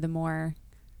know you, the more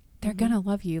they're going to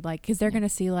love you. Like, because they're going to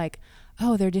see like,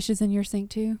 oh, there are dishes in your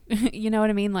sink too. You know what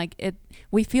I mean? Like,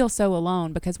 we feel so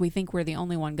alone because we think we're the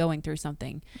only one going through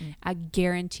something. I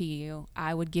guarantee you,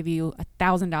 I would give you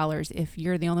 $1,000 if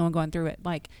you're the only one going through it.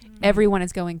 Like, everyone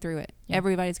is going through it. Yeah.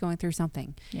 Everybody's going through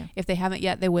something. Yeah. If they haven't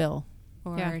yet, they will.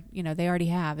 Or, they already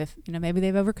have. If, maybe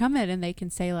they've overcome it, and they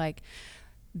can say like,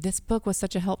 this book was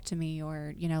such a help to me,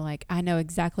 or, like, I know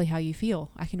exactly how you feel.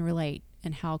 I can relate.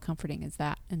 And how comforting is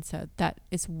that? And so that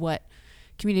is what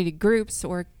community groups,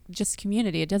 or just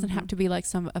community, it doesn't have to be like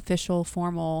some official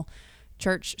formal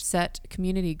church set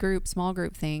community group, small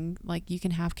group thing. Like, you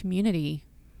can have community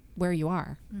where you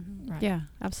are. Right. Yeah,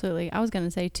 absolutely. I was going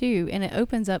to say too, and it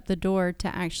opens up the door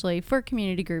to actually, for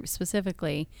community groups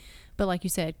specifically, but like you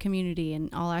said, community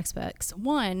in all aspects.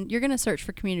 One, you're going to search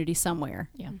for community somewhere.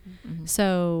 Yeah.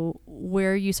 So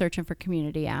where are you searching for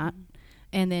community at?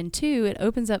 And then two, it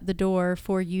opens up the door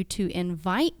for you to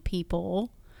invite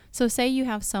people. So say you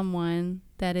have someone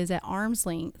that is at arm's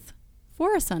length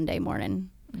for a Sunday morning.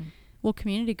 Well,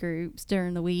 community groups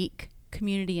during the week,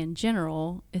 community in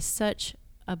general, is such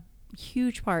a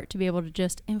huge part to be able to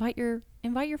just invite your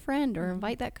friend, or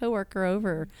invite that coworker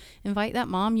over, invite that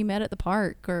mom you met at the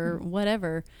park, or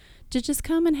whatever, to just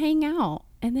come and hang out,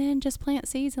 and then just plant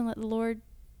seeds and let the Lord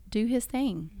do his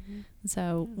thing.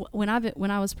 So when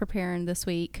I was preparing this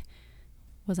week,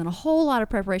 wasn't a whole lot of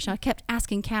preparation. I kept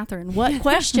asking Catherine, what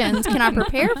questions can I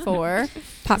prepare for?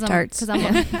 Pop-Tarts.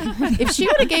 If she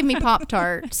would have gave me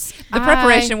Pop-Tarts, the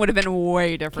preparation would have been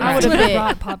way different. I would have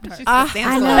brought Pop-Tarts.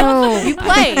 I know. You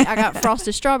play. I got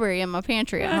frosted strawberry in my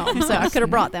pantry at home, so I could have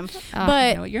brought them.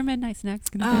 But your midnight snack's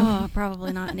gonna be.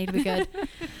 Probably not. Need to be good.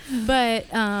 But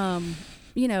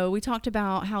we talked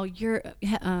about how you're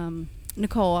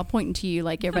Nicole, I'm pointing to you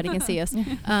like everybody can see us.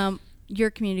 Your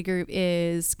community group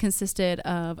consisted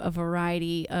of a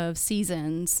variety of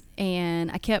seasons,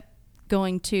 and I kept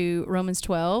going to Romans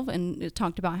 12, and it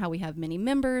talked about how we have many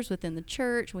members within the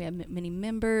church. We have many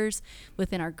members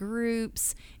within our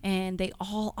groups, and they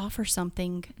all offer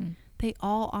something. They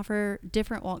all offer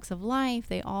different walks of life.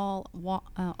 They all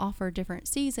offer different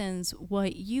seasons.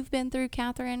 What you've been through,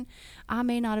 Catherine, I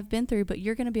may not have been through, but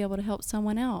you're going to be able to help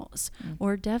someone else,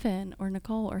 or Devin, or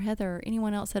Nicole, or Heather, or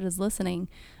anyone else that is listening.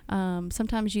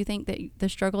 Sometimes you think that the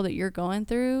struggle that you're going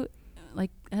through, like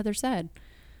Heather said,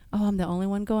 oh, I'm the only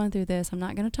one going through this. I'm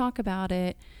not going to talk about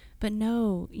it. But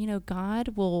no,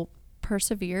 God will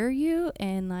persevere you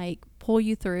and like pull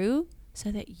you through, so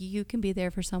that you can be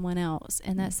there for someone else.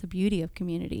 And that's the beauty of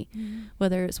community,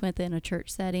 whether it's within a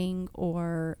church setting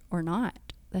or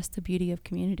not. That's the beauty of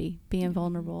community, being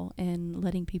vulnerable and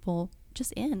letting people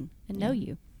just in and know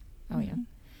you. Oh, yeah.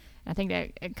 I think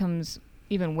that it comes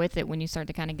even with it when you start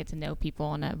to kind of get to know people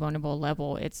on that vulnerable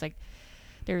level. It's like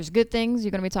there's good things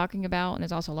you're going to be talking about, and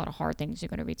there's also a lot of hard things you're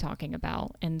going to be talking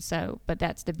about. And so, but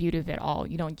that's the beauty of it all.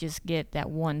 You don't just get that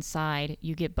one side,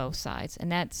 you get both sides. And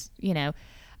that's,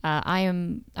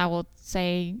 I will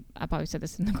say, I probably said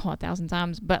this in the call 1,000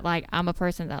 times, but like, I'm a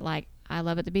person that like, I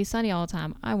love it to be sunny all the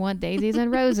time. I want daisies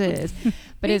and roses,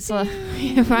 but it's like,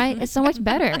 right. It's so much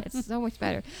better. It's so much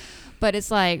better, but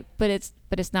it's like, but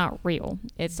it's not real.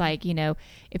 It's like,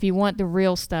 if you want the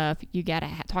real stuff, you got to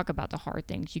talk about the hard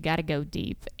things. You got to go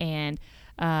deep. And,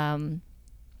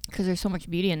 because there's so much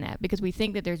beauty in that, because we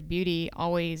think that there's beauty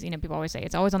always, people always say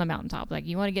it's always on the mountaintop. Like,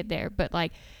 you want to get there, but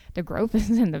like the growth is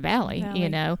in the valley.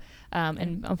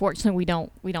 And unfortunately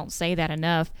we don't say that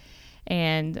enough.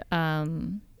 And,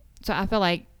 so I feel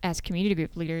like as community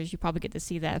group leaders, you probably get to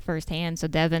see that firsthand. So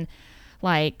Devin,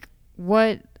 like,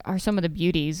 what are some of the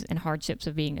beauties and hardships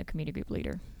of being a community group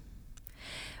leader?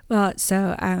 Well,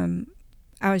 so,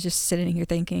 I was just sitting here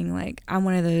thinking, like, I'm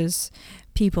one of those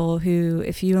people who,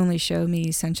 if you only show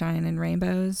me sunshine and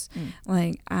rainbows,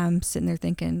 like, I'm sitting there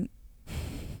thinking,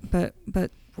 but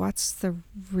what's the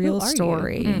real are you?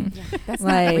 story? Yeah, that's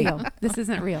Like- not real. This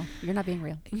isn't real. You're not being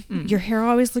real. Your hair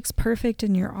always looks perfect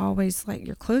and you're always like,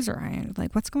 your clothes are ironed.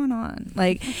 Like, what's going on?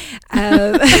 Like,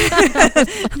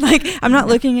 like, I'm not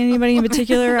looking at anybody in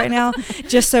particular right now,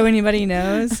 just so anybody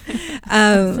knows.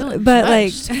 But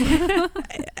like,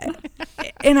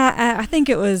 and I think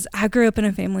it was, I grew up in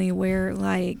a family where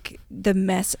like the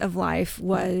mess of life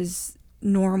was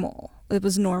normal. It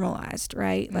was normalized,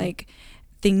 right? Like,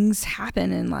 things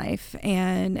happen in life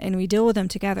and we deal with them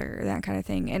together, that kind of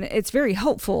thing. And it's very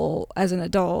helpful as an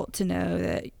adult to know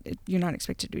that you're not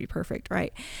expected to be perfect,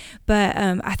 right? But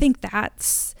I think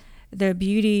that's the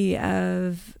beauty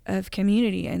of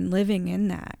community and living in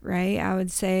that, right? I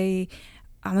would say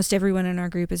almost everyone in our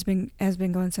group has been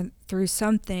going through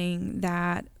something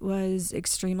that was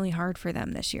extremely hard for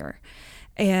them this year.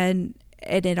 And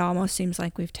it almost seems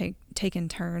like we've taken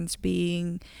turns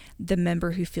being the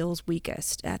member who feels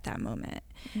weakest at that moment.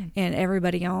 And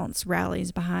everybody else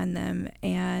rallies behind them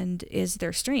and is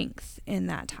their strength in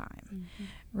that time.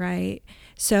 Right?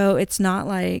 So it's not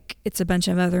like it's a bunch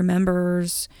of other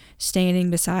members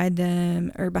standing beside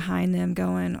them or behind them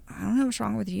going, I don't know what's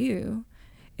wrong with you.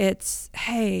 It's,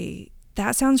 hey,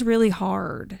 that sounds really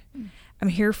hard. I'm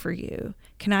here for you.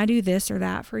 Can I do this or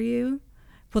that for you?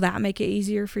 Will that make it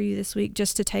easier for you this week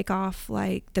just to take off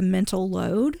like the mental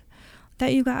load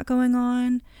that you got going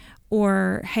on?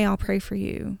 Or, hey, I'll pray for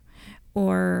you.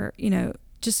 Or,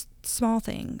 just small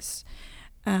things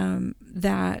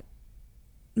that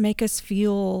make us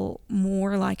feel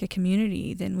more like a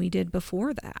community than we did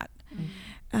before that.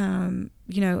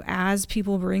 As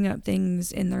people bring up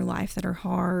things in their life that are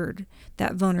hard,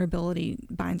 that vulnerability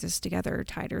binds us together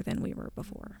tighter than we were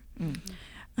before.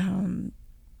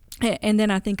 And then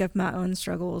I think of my own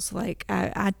struggles. Like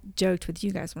I joked with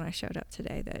you guys when I showed up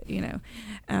today that,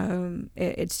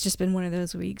 it's just been one of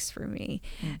those weeks for me.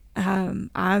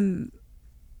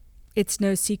 It's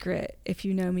no secret, if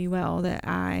you know me well, that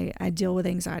I deal with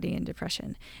anxiety and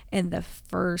depression. And the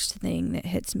first thing that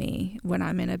hits me when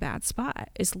I'm in a bad spot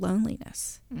is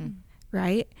loneliness,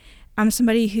 right? I'm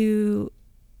somebody who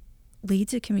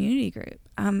leads a community group.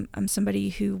 I'm somebody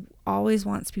who always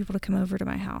wants people to come over to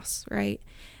my house, right?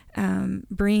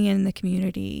 Bring in the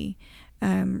community,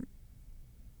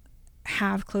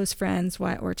 have close friends,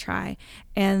 or try.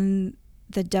 And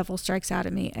the devil strikes out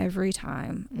at me every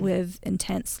time with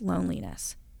intense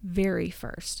loneliness, very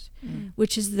first,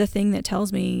 which is the thing that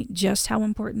tells me just how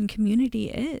important community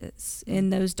is in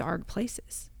those dark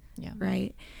places. Yeah.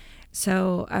 Right.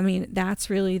 So, I mean, that's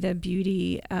really the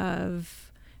beauty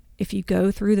of, if you go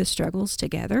through the struggles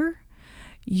together,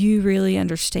 you really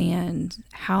understand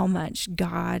how much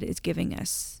God is giving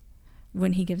us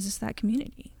when he gives us that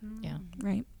community. Yeah.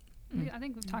 Right. I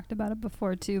think we've talked about it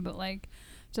before too, but like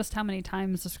just how many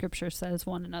times the scripture says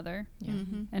one another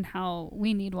and how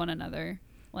we need one another.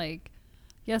 Like,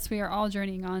 yes, we are all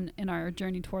journeying on in our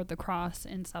journey toward the cross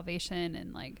and salvation,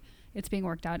 and like it's being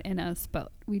worked out in us,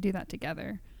 but we do that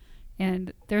together.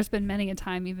 And there's been many a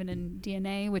time, even in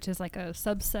DNA, which is like a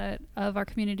subset of our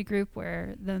community group,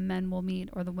 where the men will meet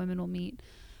or the women will meet,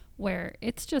 where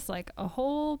it's just like a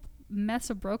whole mess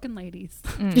of broken ladies.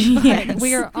 Yes.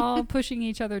 We are all pushing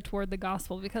each other toward the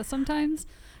gospel, because sometimes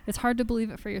it's hard to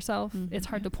believe it for yourself. It's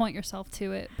hard to point yourself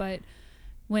to it. But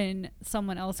when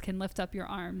someone else can lift up your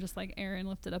arm, just like Aaron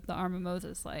lifted up the arm of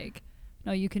Moses, like,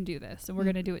 no, you can do this, and we're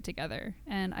going to do it together.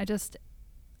 And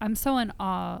I'm so in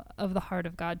awe of the heart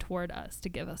of God toward us to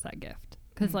give us that gift,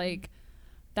 because like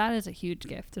that is a huge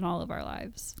gift in all of our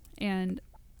lives. And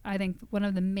I think one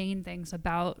of the main things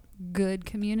about good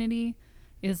community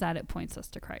is that it points us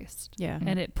to Christ. Yeah.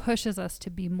 And it pushes us to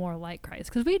be more like Christ,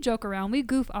 because we joke around, we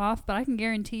goof off, but I can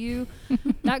guarantee you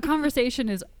that conversation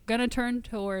is gonna turn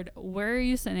toward, where are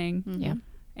you sinning? Yeah.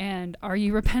 And are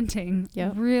you repenting?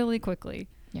 Really quickly.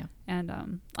 Yeah.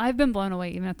 And I've been blown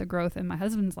away even at the growth in my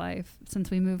husband's life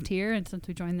since we moved here and since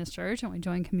we joined this church and we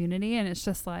joined community. And it's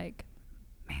just like,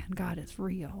 man, God is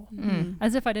real.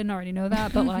 As if I didn't already know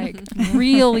that, but like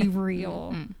really real.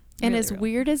 And Really as real.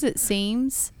 weird as it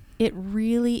seems, it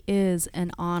really is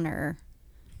an honor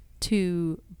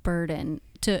to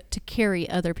carry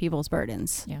other people's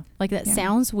burdens. Yeah. Like that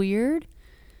sounds weird,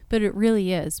 but it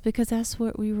really is, because that's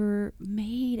what we were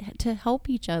made to help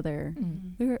each other.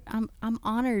 I'm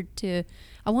honored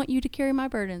I want you to carry my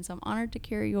burdens. I'm honored to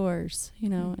carry yours.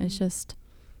 It's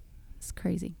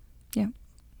crazy. Yeah.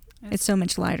 It's so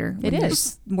much lighter. It when is.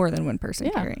 there's more than one person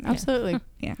carrying. Absolutely.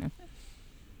 Yeah.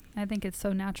 I think it's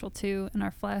so natural too in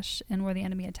our flesh, and where the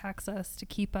enemy attacks us to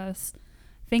keep us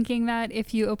thinking that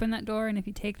if you open that door and if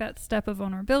you take that step of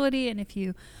vulnerability and if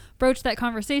you broach that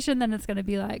conversation, then it's going to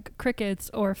be like crickets,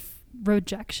 or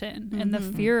rejection and the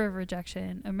fear of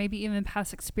rejection, or maybe even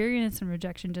past experience and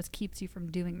rejection just keeps you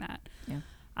from doing that. Yeah.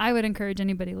 I would encourage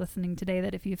anybody listening today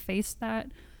that if you face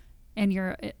that and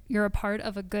you're a part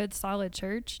of a good, solid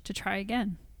church, to try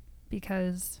again,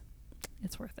 because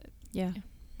it's worth it. Yeah.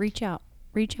 Reach out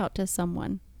to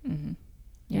someone. Mm-hmm.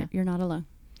 Yeah. You're not alone.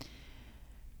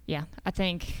 Yeah. I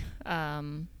think,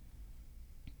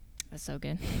 that's so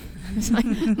good. It's like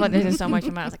there's just so much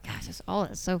in my, I was like, gosh, that's all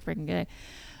that's so freaking good.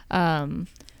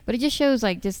 But it just shows,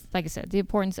 like, just like I said, the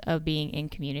importance of being in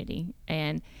community,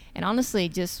 and honestly,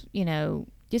 just, you know,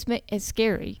 it's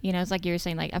scary, you know. It's like you were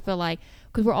saying, like, I feel like,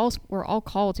 because we're all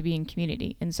called to be in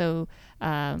community, and so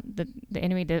the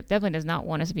enemy definitely does not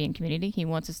want us to be in community. He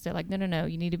wants us to, like, no,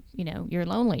 you need to, you know, you're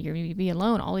lonely, you need to be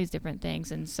alone, all these different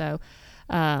things, and so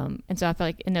I feel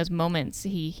like in those moments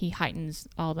he heightens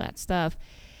all that stuff,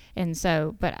 and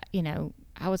so, but, you know,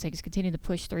 I would say just continue to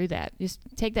push through that. Just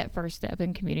take that first step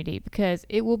in community, because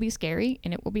it will be scary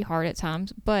and it will be hard at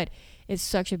times, but it's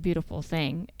such a beautiful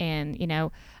thing. And, you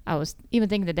know, I was even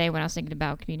thinking today when I was thinking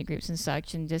about community groups and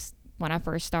such, and just when I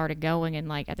first started going, and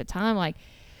like at the time, like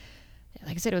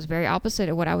I said, it was very opposite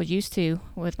of what I was used to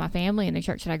with my family and the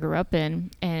church that I grew up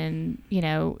in. And, you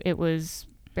know, it was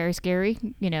very scary,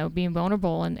 you know, being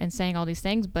vulnerable and saying all these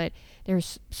things, but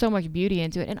there's so much beauty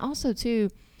into it. And also too,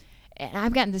 and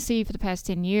I've gotten to see for the past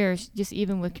 10 years, just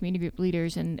even with community group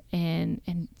leaders and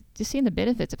just seeing the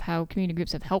benefits of how community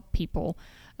groups have helped people.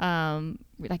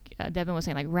 Like Devin was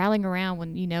saying, like rallying around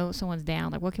when, you know, someone's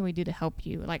down, like what can we do to help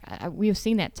you? Like we have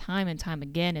seen that time and time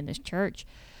again in this church.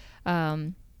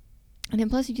 And then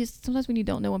plus you just, sometimes when you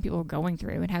don't know what people are going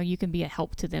through and how you can be a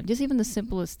help to them, just even the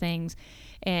simplest things.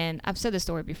 And I've said this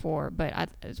story before, but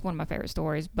it's one of my favorite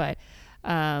stories, but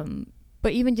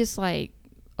even just like,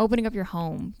 opening up your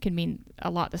home can mean a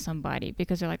lot to somebody,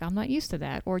 because they're like, I'm not used to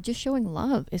that. Or just showing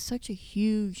love is such a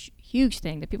huge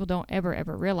thing that people don't ever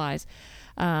realize.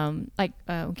 Like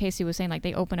when Casey was saying, like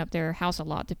they open up their house a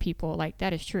lot to people. Like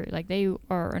that is true. Like they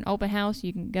are an open house.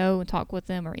 You can go and talk with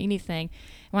them or anything.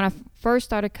 When I first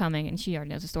started coming, and she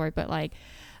already knows the story, but like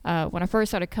when I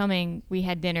first started coming, we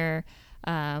had dinner.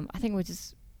 I think it was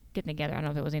just getting together. I don't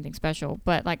know if it was anything special,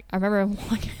 but like I remember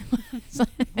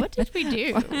What did we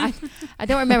do? I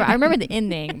don't remember. I remember the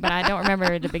ending, but I don't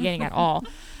remember the beginning at all.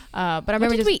 But I remember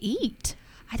what did we eat?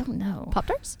 I don't know.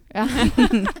 Pop-Tarts?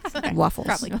 Waffles.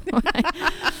 Probably.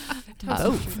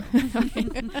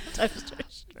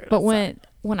 But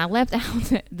when I left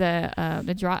out the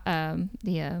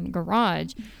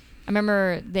garage, I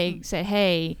remember they said,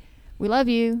 "Hey, we love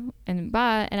you and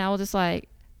bye," and I was just like,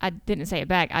 I didn't say it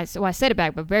back. I said it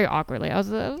back, but very awkwardly. I was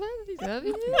like, love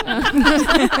you.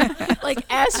 Like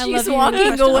as she's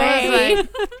walking away. Like,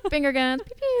 finger guns.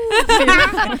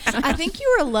 I think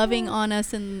you were loving on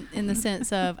us in the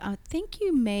sense of, I think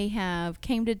you may have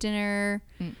came to dinner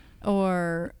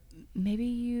or maybe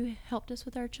you helped us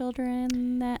with our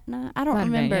children that night. I don't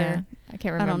remember. Yeah. I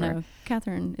can't remember. I don't know.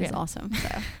 Catherine is awesome. So.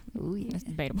 Ooh, yeah. That's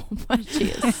debatable, but she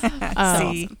is.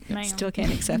 See, still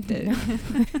can't accept it.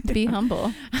 Be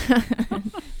humble.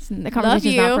 The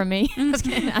conversation's not for me. I'm just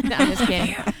kidding. I'm just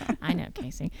kidding. I know,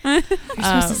 Casey. You're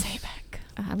supposed to say it back.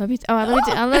 I love you. I love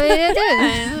you. I love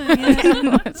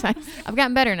you too. I've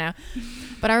gotten better now.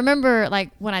 But I remember, like,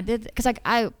 when I did, because, like,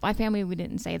 my family, we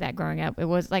didn't say that growing up. It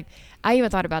was, like, I even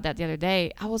thought about that the other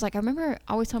day. I was, like, I remember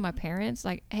always telling my parents,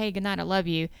 like, hey, good night, I love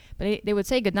you. But they would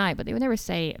say good night, but they would never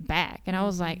say it back. And I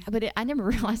was like, I never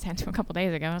realized that until a couple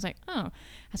days ago. I was like, oh.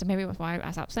 I said, maybe that's why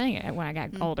I stopped saying it when I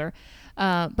got older.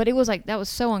 But it was, like, that was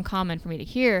so uncommon for me to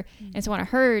hear. And so when I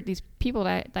heard these people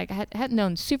that, like, I hadn't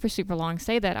known super, super long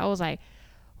say that, I was like,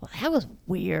 well, that was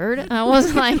weird. I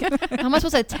was like, how am I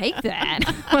supposed to take that?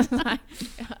 I was like,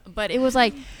 but it was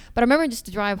like, but I remember just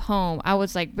to drive home, I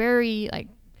was like very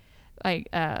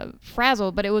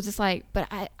frazzled, but it was just like, but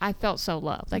I felt so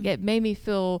loved. Like it made me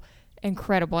feel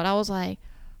incredible. And I was like,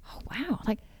 oh, wow,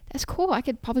 like that's cool. I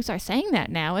could probably start saying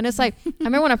that now. And it's like, I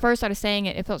remember when I first started saying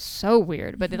it, it felt so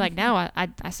weird, but then, like now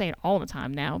I say it all the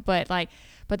time now, but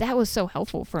that was so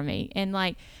helpful for me. And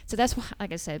like, so that's why,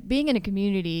 like I said, being in a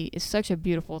community is such a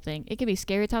beautiful thing. It can be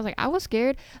scary at times. Like I was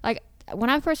scared. Like when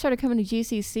I first started coming to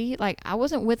GCC, like I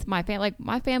wasn't with my family. Like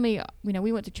my family, you know,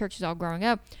 we went to churches all growing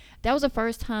up. That was the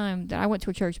first time that I went to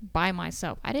a church by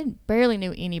myself. I barely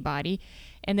knew anybody.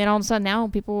 And then all of a sudden now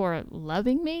people are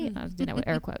loving me. I was doing that with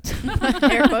air quotes.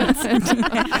 Air quotes.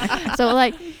 So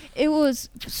like, it was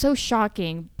so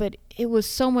shocking, but it was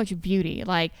so much beauty.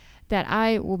 Like, that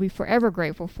I will be forever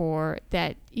grateful for,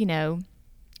 that, you know,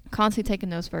 constantly taking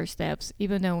those first steps,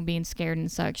 even though being scared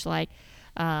and such, like,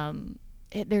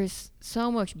 there's so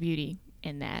much beauty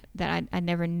in that I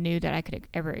never knew that I could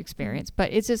ever experience.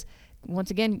 But it's just,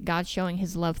 once again, God showing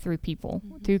his love through people,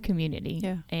 through community.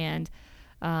 Yeah. And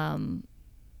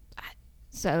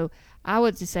so I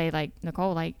would just say, like,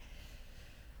 Nicole, like,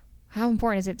 how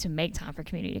important is it to make time for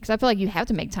community? Because I feel like you have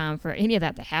to make time for any of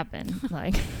that to happen.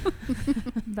 Like,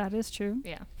 That is true.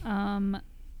 yeah.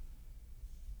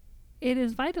 It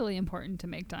is vitally important to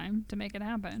make time to make it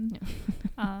happen.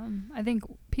 Yeah. I think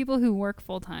people who work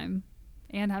full time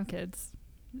and have kids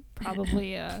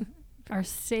probably are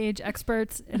sage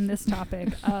experts in this topic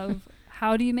of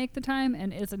how do you make the time,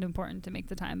 and is it important to make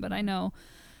the time? But I know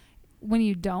when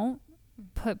you don't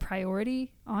put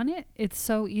priority on it, it's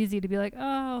so easy to be like,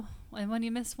 oh, and when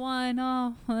you miss one,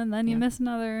 oh, and then you miss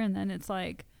another, and then it's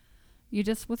like you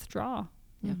just withdraw.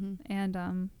 Yeah.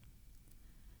 And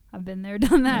I've been there,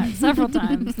 done that several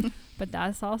times. But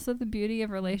that's also the beauty of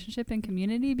relationship and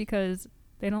community, because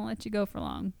they don't let you go for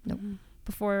long. Nope.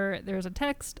 Before there's a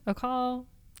text, a call,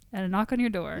 and a knock on your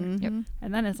door. Yep.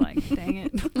 And then it's like, dang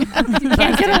it. You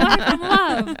can't get away from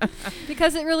love.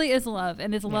 Because it really is love,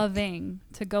 and it's loving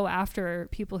to go after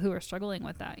people who are struggling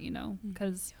with that, you know,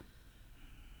 because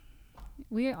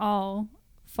we all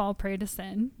fall prey to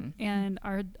sin and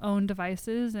our own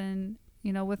devices, and,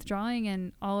 you know, withdrawing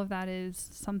and all of that is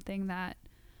something that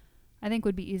I think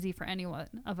would be easy for any one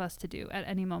of us to do at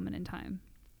any moment in time.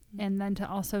 And then to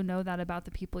also know that about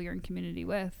the people you're in community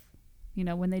with, you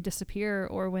know, when they disappear,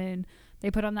 or when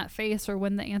they put on that face, or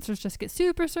when the answers just get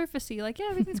super surfacey, like, yeah,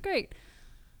 everything's great.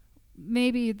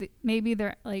 Maybe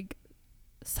they're like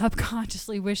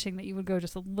subconsciously wishing that you would go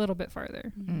just a little bit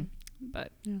farther.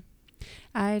 But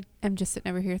I am just sitting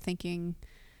over here thinking,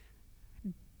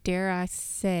 dare I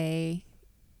say,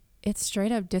 it's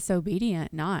straight up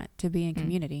disobedient not to be in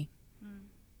community.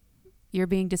 You're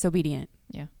being disobedient.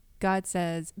 Yeah. God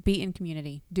says, be in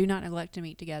community. Do not neglect to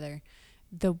meet together.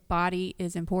 The body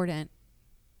is important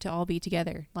to all be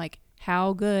together. Like,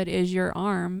 how good is your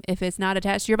arm if it's not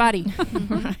attached to your body?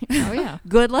 Right. Oh, yeah.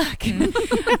 Good luck.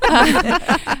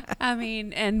 I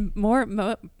mean, and more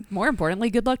importantly,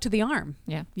 good luck to the arm.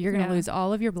 Yeah. You're going to lose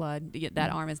all of your blood.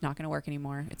 That arm is not going to work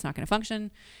anymore. It's not going to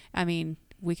function. I mean,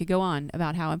 we could go on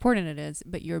about how important it is,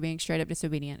 but you're being straight up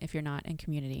disobedient if you're not in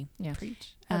community. Yeah.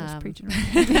 preach. I was preaching.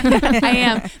 I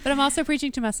am, but I'm also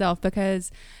preaching to myself,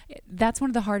 because that's one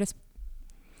of the hardest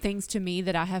things to me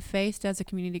that I have faced as a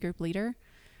community group leader,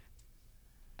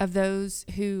 of those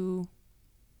who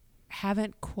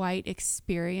haven't quite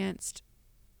experienced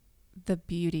the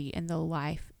beauty and the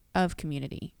life of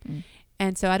community.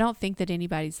 And so I don't think that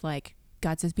anybody's like,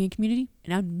 God says be in community,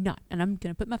 and I'm not, and I'm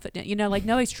going to put my foot down. You know, like,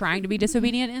 nobody's trying to be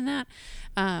disobedient in that.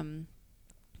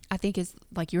 I think is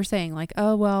like you were saying, like,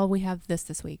 oh, well, we have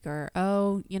this week, or,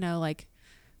 oh, you know, like,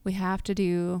 we have to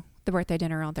do the birthday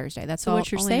dinner on Thursday. That's So all.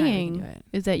 what you're saying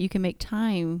is that you can make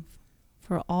time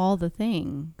for all the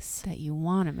things that you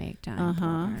want to make time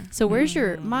for. So where's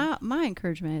your my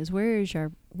encouragement is where's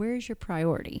your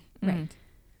priority? Right.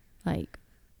 Like,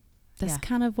 that's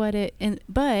kind of what it,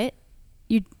 but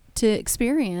you, to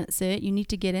experience it, you need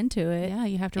to get into it. Yeah,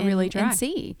 you have to really try and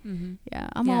see. Yeah,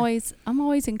 I'm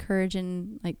always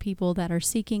encouraging, like, people that are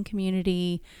seeking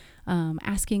community,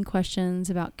 asking questions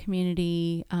about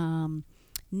community,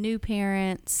 new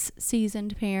parents,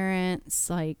 seasoned parents,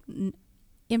 like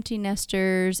empty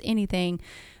nesters, anything.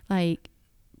 Like,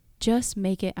 just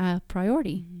make it a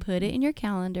priority. Put it in your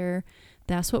calendar.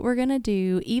 That's what we're going to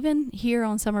do. Even here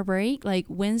on summer break, like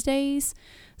Wednesdays.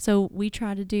 So we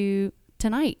try to do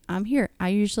tonight. I'm here.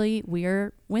 We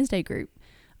are Wednesday group.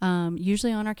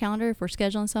 Usually on our calendar, if we're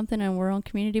scheduling something and we're on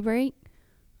community break,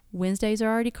 Wednesdays are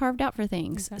already carved out for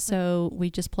things. Exactly. So we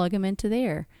just plug them into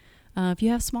there. If you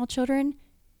have small children,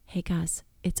 hey guys,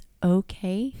 it's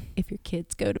okay if your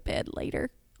kids go to bed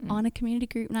later on a community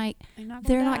group night.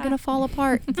 They're not going to fall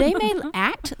apart. They may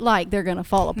act like they're going to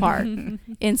fall apart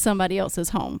in somebody else's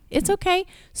home. It's okay.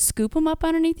 Scoop them up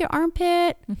underneath your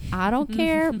armpit. I don't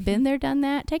care. Been there, done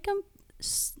that. Take them,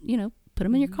 you know, put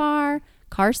them in your car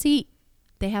seat.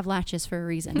 They have latches for a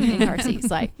reason in car seats.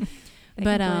 Like,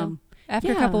 but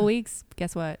after a couple of weeks,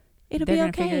 guess what? They're be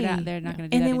okay. Figure it out. They're not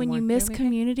going to do and that then when anymore. you miss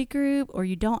community group or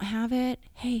you don't have it,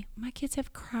 hey, my kids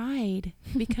have cried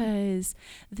because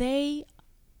they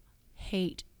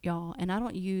hate y'all. And I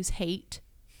don't use hate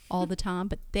all the time,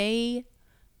 but they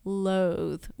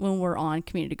loathe when we're on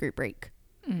community group break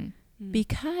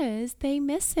because they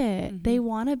miss it. They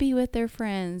want to be with their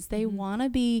friends. They want to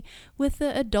be with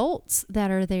the adults that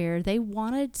are there. They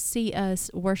want to see us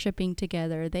worshiping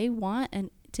together. They want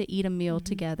to eat a meal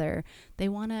together. They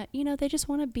want to, they just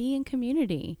want to be in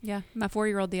community. Yeah. My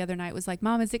 4-year-old the other night was like,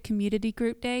 Mom, is it community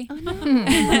group day? Oh,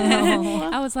 no.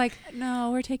 I was like,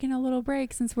 no, we're taking a little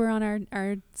break since we're on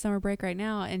our summer break right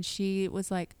now. And she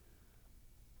was like,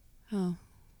 oh.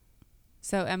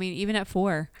 So, I mean, even at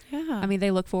 4, Yeah. they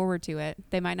look forward to it.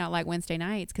 They might not like Wednesday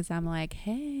nights because I'm like,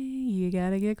 hey, you got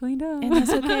to get cleaned up. And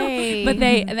that's okay. But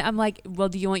I'm like, well,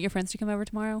 do you want your friends to come over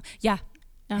tomorrow? Yeah.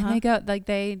 And they go, like,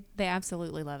 they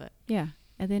absolutely love it. Yeah.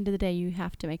 At the end of the day, you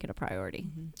have to make it a priority.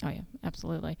 Oh yeah,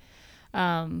 absolutely.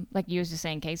 Like you was just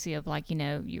saying, Casey, of like,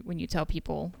 when you tell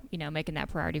people, making that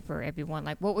priority for everyone,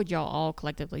 like what would y'all all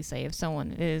collectively say if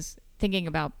someone is thinking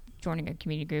about joining a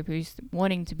community group, who's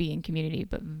wanting to be in community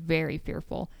but very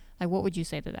fearful? Like what would you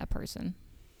say to that person?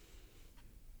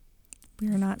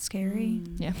 We're not scary.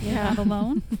 Yeah. You're not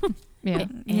alone. Yeah.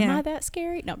 Am I that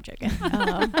scary? No, I'm joking.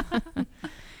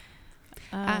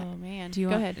 Man. Do you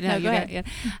go want, ahead. No, go ahead. Yeah.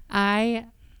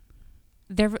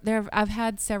 I've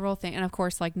had several things, and of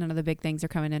course, like none of the big things are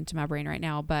coming into my brain right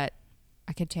now, but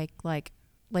I could take like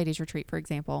ladies retreat, for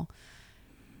example.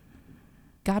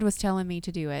 God was telling me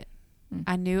to do it.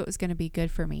 I knew it was going to be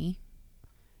good for me.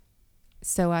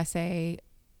 So I say,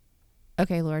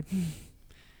 okay, Lord,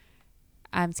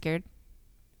 I'm scared.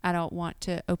 I don't want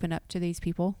to open up to these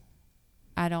people.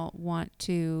 I don't want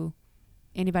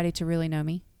anybody to really know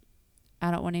me.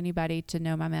 I don't want anybody to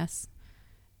know my mess.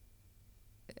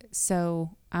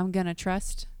 So I'm going to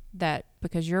trust that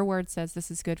because your word says this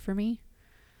is good for me,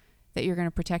 that you're going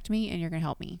to protect me and you're going to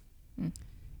help me.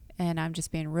 And I'm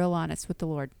just being real honest with the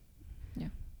Lord. Yeah.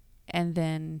 And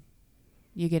then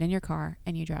you get in your car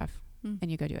and you drive and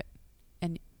you go do it.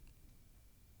 And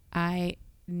I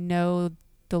know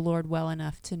the Lord well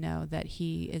enough to know that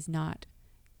he is not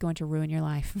going to ruin your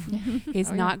life.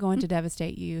 He's not going to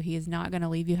devastate you. He is not going to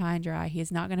leave you high and dry. He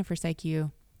is not going to forsake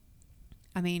you.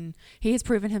 He has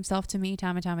proven himself to me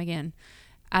time and time again.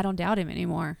 I don't doubt him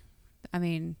anymore. I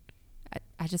don't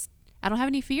have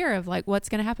any fear of like what's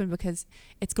going to happen because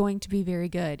it's going to be very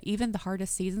good. Even the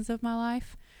hardest seasons of my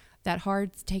life,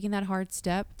 taking that hard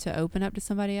step to open up to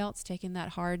somebody else, taking that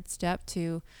hard step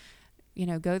to,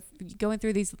 going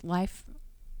through these life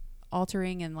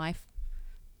altering and life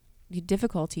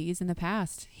difficulties in the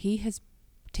past, he has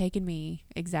taken me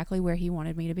exactly where he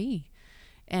wanted me to be.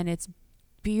 And it's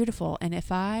beautiful. And if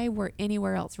I were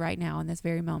anywhere else right now in this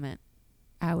very moment,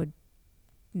 I would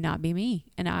not be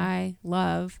me. And I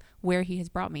love where he has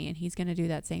brought me, and he's going to do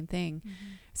that same thing.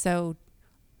 So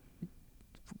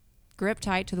grip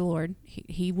tight to the Lord.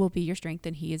 He will be your strength,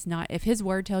 and he is not, if his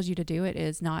word tells you to do it,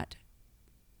 is not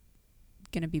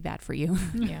going to be bad for you.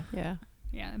 Yeah. Yeah.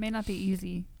 It may not be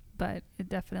easy, but it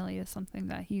definitely is something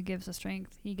that he gives the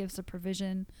strength. He gives the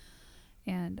provision,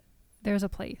 and there's a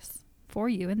place for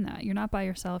you in that. You're not by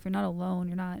yourself. You're not alone.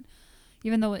 You're not,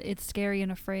 even though it's scary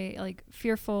and afraid, like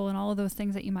fearful and all of those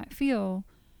things that you might feel,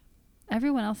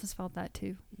 everyone else has felt that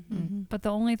too. But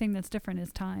the only thing that's different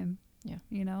is time. Yeah.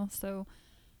 So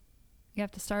you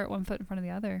have to start one foot in front of the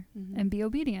other and be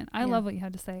obedient. I love what you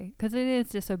had to say, because it is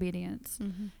disobedience.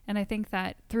 And I think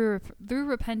that through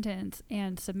repentance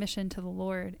and submission to the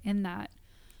Lord in that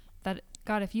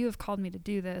God, if you have called me to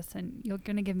do this, and you're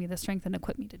going to give me the strength and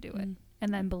equip me to do it,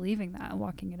 and then believing that and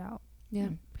walking it out. Yeah.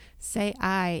 Say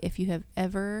I if you have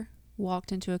ever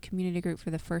walked into a community group for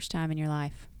the first time in your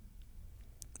life.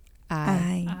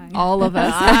 I. All of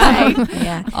us.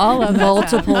 Yeah. All of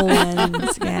multiple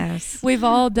ones. Yes. We've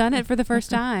all done it for the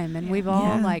first time, and we've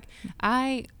all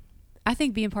I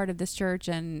think being part of this church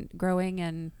and growing,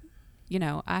 and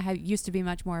I used to be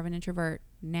much more of an introvert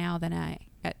now than I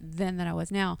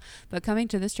was now, but coming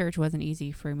to this church wasn't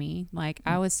easy for me. Like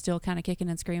I was still kind of kicking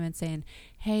and screaming saying,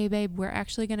 hey babe, we're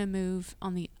actually going to move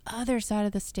on the other side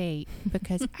of the state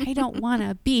because I don't want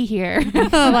to be here.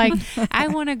 Like I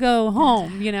want to go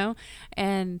home,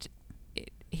 and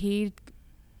he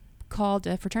called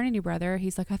a fraternity brother.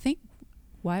 He's like, I think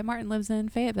Wyatt Martin lives in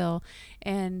Fayetteville,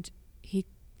 and he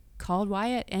called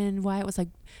Wyatt, and Wyatt was like,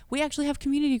 we actually have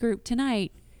community group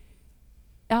tonight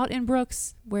out in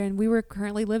Brooks, when we were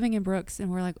currently living in Brooks,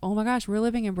 and we're like, oh my gosh, we're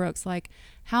living in Brooks. Like,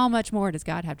 how much more does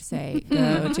God have to say?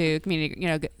 Go to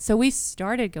community, So we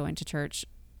started going to church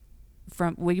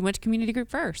we went to community group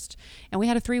first, and we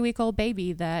had a 3-week-old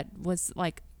baby that was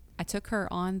like, I took her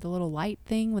on the little light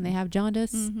thing when they have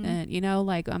jaundice, and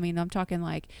I'm talking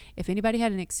like, if anybody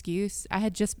had an excuse, I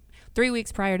had just 3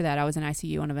 weeks prior to that, I was in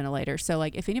ICU on a ventilator. So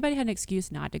like, if anybody had an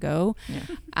excuse not to go,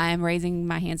 I'm raising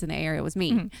my hands in the air. It was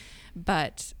me.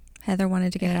 But Heather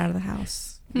wanted to get out of the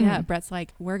house. Yeah, Brett's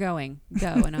like, we're going, go.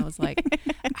 And I was like,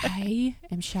 I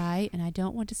am shy and I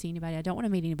don't want to see anybody. I don't want to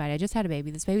meet anybody. I just had a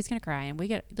baby. This baby's going to cry. And we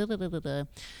get,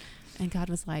 and God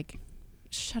was like,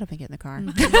 shut up and get in the car.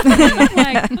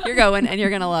 Like, you're going and you're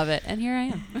going to love it. And here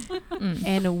I am.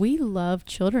 And we love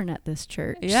children at this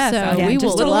church. Yes, so yeah, we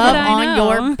just will a love little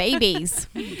on your babies.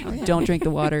 Don't drink the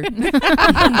water.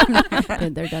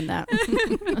 Been there, done that.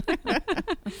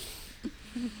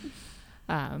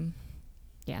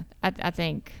 Yeah, I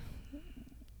think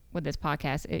with this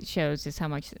podcast, it shows just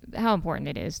how important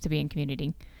it is to be in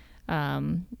community.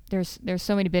 There's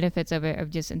so many benefits of it, of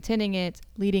just attending it,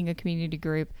 leading a community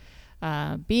group,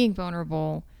 being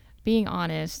vulnerable, being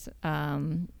honest,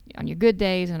 on your good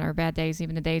days and our bad days,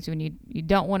 even the days when you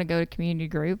don't want to go to community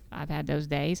group. I've had those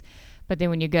days. But then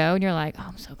when you go and you're like, oh,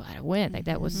 I'm so glad I went. Like,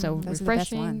 that was so Those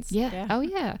refreshing. are the best ones. Yeah. Oh,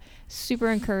 yeah. Super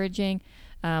encouraging.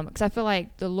 Because I feel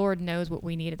like the Lord knows what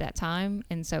we need at that time.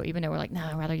 And so even though we're like, no,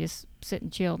 I'd rather just sit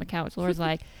and chill on the couch, the Lord's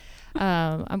like,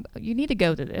 you need to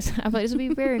go to this. I feel like this will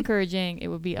be very encouraging. It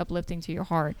would be uplifting to your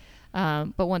heart.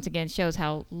 But once again, shows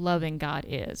how loving God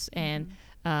is, and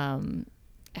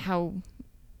how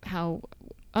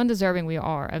undeserving we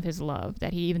are of his love,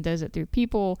 that he even does it through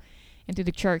people and through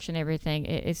the church and everything.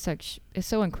 It's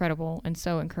so incredible and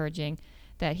so encouraging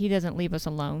that he doesn't leave us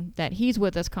alone, that he's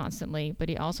with us constantly, but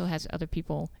he also has other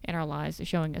people in our lives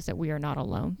showing us that we are not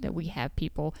alone, that we have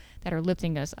people that are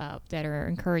lifting us up, that are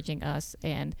encouraging us.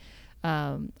 And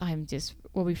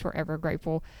will be forever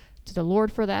grateful to the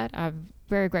Lord for that. I'm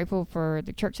very grateful for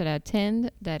the church that I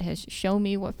attend, that has shown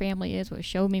me what family is, what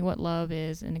showed me what love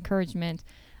is, and encouragement.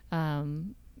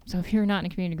 So if you're not in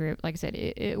a community group, like I said,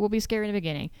 it will be scary in the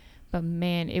beginning, but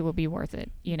man, it will be worth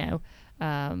it, and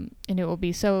it will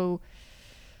be so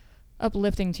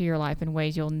uplifting to your life in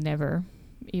ways you'll never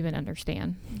even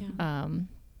understand. Yeah.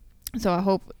 So I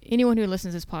hope anyone who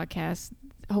listens to this podcast,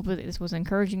 hopefully this was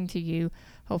encouraging to you.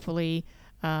 Hopefully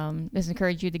this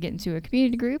encouraged you to get into a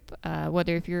community group,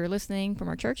 whether if you're listening from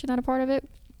our church and not a part of it.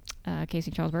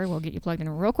 Casey Charles Byrd will get you plugged in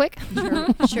real quick.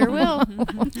 Sure will.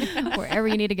 Wherever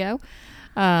you need to go.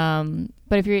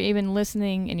 But if you're even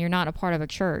listening and you're not a part of a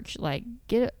church, like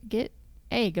you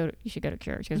should go to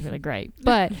church. It's really great.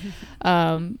 But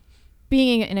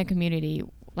being in a community,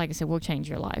 like I said, will change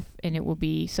your life, and it will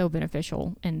be so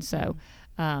beneficial. And so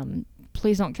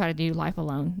please don't try to do life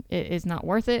alone. It is not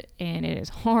worth it, and it is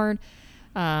hard.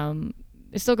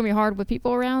 It's still going to be hard with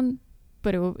people around,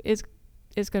 but it's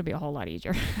going to be a whole lot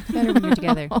easier. Better when you're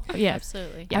together. Yeah,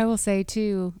 Absolutely. Yeah. I will say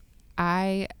too,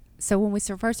 so when we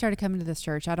first started coming to this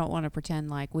church, I don't want to pretend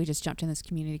like we just jumped in this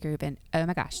community group and oh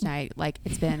my gosh, tonight, like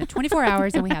it's been 24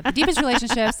 hours and we have the deepest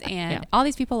relationships and all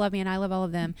these people love me and I love all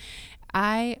of them.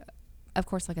 I, of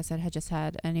course, like I said, had just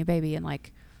had a new baby and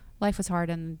like life was hard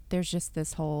and there's just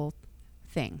this whole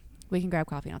thing. We can grab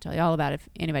coffee and I'll tell you all about it if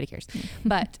anybody cares.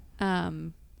 But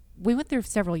we went through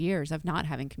several years of not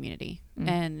having community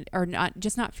or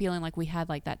not feeling like we had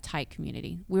like that tight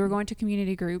community. We were going to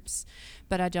community groups,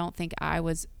 but I don't think I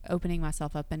was opening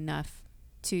myself up enough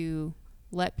to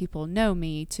let people know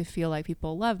me, to feel like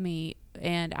people love me.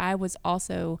 And I was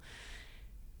also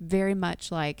very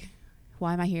much like,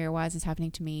 why am I here? Why is this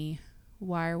happening to me?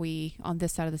 Why are we on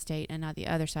this side of the state and not the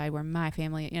other side where my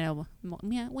family,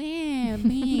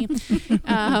 me.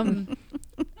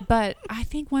 But I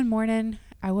think one morning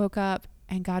I woke up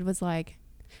and God was like,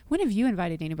 when have you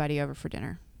invited anybody over for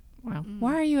dinner? Wow.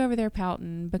 Why are you over there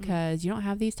pouting because you don't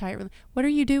have these tight, what are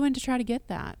you doing to try to get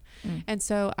that? And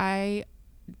so I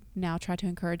now try to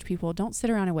encourage people, don't sit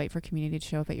around and wait for community to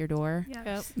show up at your door.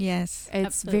 Yes. Yes. It's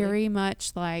Absolutely. very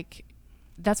much like,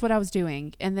 that's what I was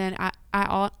doing. And then I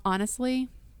honestly,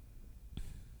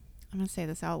 I'm going to say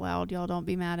this out loud. Y'all don't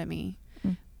be mad at me.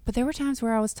 But there were times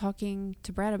where I was talking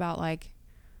to Brett about like,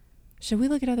 should we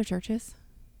look at other churches?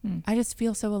 I just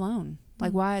feel so alone.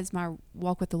 Like, why is my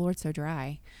walk with the Lord so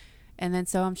dry? And then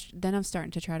so I'm starting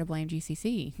to try to blame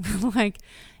GCC. Like,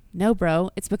 no,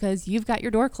 bro, it's because you've got your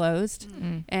door closed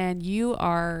and you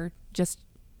are just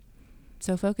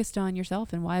so focused on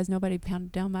yourself. And why has nobody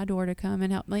pounded down my door to come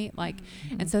and help me? Like,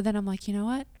 and so then I'm like, you know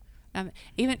what?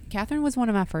 Even Catherine was one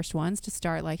of my first ones to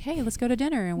start like, hey, let's go to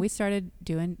dinner. And we started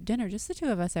doing dinner, just the two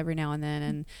of us every now and then.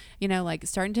 And, like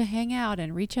starting to hang out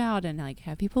and reach out and like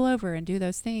have people over and do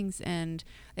those things. And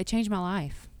it changed my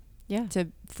life. Yeah.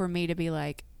 For me to be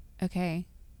like, okay,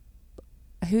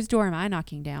 whose door am I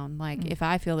knocking down? Like if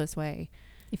I feel this way,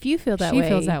 If you feel that she way,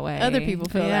 feels that way. other people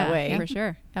feel that way. For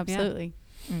sure. Absolutely.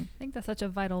 I think that's such a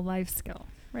vital life skill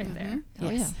right there. Oh,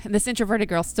 Yes. And this introverted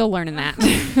girl's still learning that.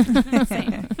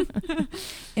 Same.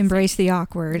 Embrace the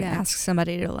awkward. Yeah. Ask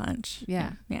somebody to lunch.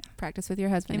 Yeah. Yeah. Practice with your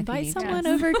husband. Invite if you need someone to.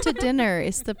 over to dinner.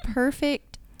 It's the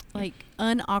perfect like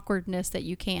unawkwardness that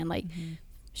you can like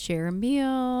share a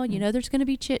meal. You know, there's going to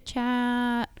be chit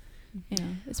chat. You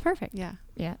know, it's perfect. Yeah.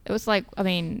 Yeah, it was like, I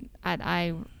mean,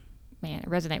 I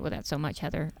resonate with that so much,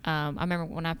 Heather. I remember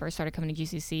when I first started coming to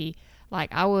GCC,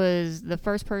 like I was the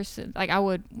first person, like I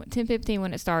would 10:15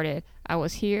 when it started, I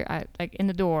was here, like in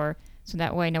the door, so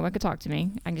that way no one could talk to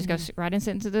me. I can just go right and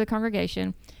sit into the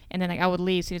congregation, and then like I would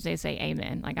leave as soon as they say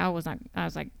amen. Like I was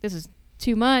like, this is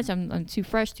too much. I'm too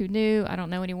fresh, too new. I don't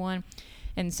know anyone,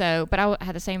 and so, but I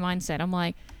had the same mindset. I'm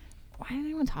like, why isn't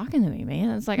anyone talking to me,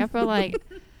 man? It's like I feel like.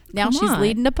 Now Come she's on.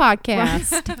 leading the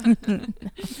podcast.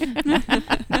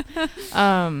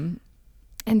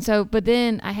 And so, but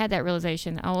then I had that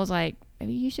realization. I was like,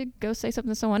 maybe you should go say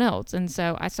something to someone else. And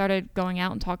so I started going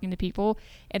out and talking to people,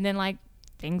 and then like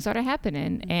things started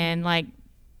happening. And like,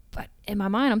 but in my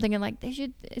mind, I'm thinking like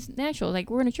it's natural. Like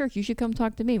we're in a church. You should come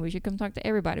talk to me. We should come talk to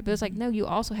everybody. But it's like, no, you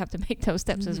also have to make those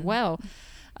steps as well.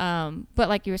 But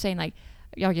like you were saying, like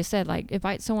y'all just said, like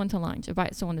invite someone to lunch,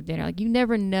 invite someone to dinner. Like you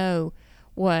never know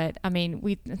what, I mean,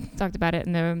 we talked about it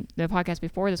in the podcast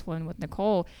before this one with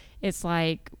Nicole. It's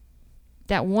like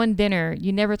that one dinner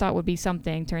you never thought would be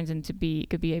something could be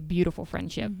a beautiful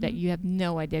friendship that you have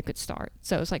no idea could start.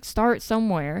 So it's like start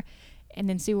somewhere and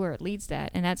then see where it leads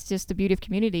that. And that's just the beauty of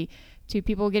community, to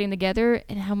people getting together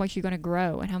and how much you're going to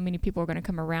grow and how many people are going to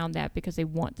come around that because they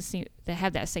want to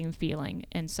have that same feeling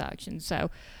and such. And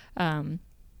so,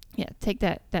 yeah, take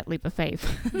that leap of faith.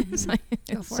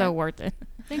 It's so worth it.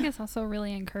 I think it's also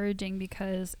really encouraging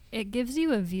because it gives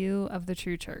you a view of the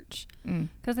true church.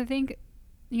 Because I think,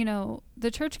 you know,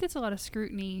 the church gets a lot of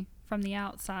scrutiny from the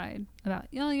outside about,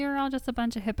 you know, you're all just a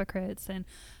bunch of hypocrites and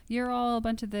you're all a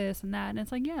bunch of this and that. And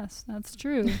it's like, yes, that's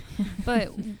true.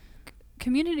 But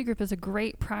community group is a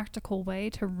great practical way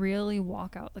to really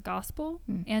walk out the gospel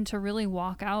and to really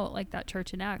walk out like that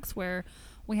church in Acts where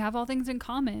we have all things in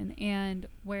common and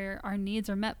where our needs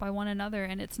are met by one another.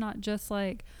 And it's not just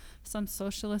like some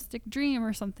socialistic dream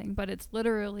or something, but it's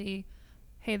literally,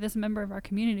 hey, this member of our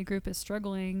community group is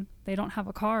struggling. They don't have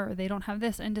a car, or they don't have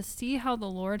this. And to see how the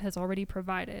Lord has already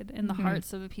provided in the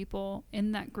hearts of the people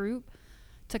in that group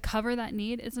to cover that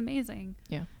need is amazing.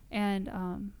 Yeah.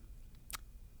 And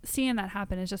seeing that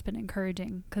happen has just been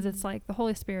encouraging because it's like the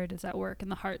Holy Spirit is at work in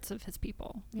the hearts of his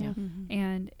people. Yeah.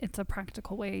 And it's a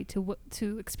practical way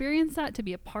to experience that, to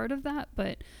be a part of that,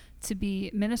 but to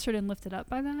be ministered and lifted up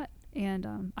by that.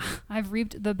 And I've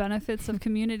reaped the benefits of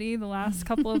community the last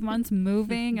couple of months,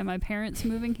 moving and my parents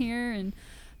moving here and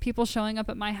people showing up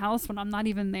at my house when I'm not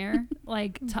even there,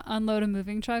 like to unload a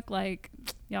moving truck. Like,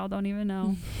 y'all don't even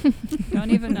know.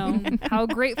 Don't even know how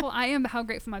grateful I am, how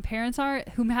grateful my parents are,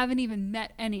 who haven't even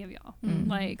met any of y'all.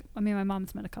 Like, I mean, my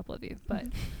mom's met a couple of you, but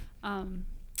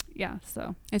yeah,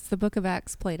 so. It's the book of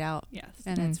Acts played out. Yes.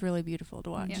 And it's really beautiful to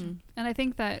watch. Yeah. And I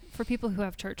think that for people who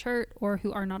have church hurt or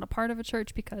who are not a part of a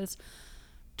church, because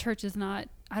church is not,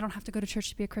 I don't have to go to church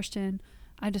to be a Christian.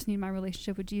 I just need my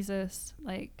relationship with Jesus.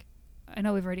 Like, I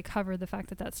know we've already covered the fact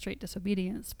that that's straight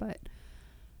disobedience, but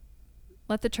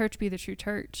let the church be the true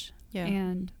church. Yeah.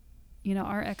 And, you know,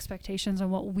 our expectations and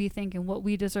what we think and what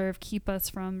we deserve keep us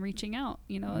from reaching out.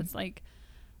 You know, it's like,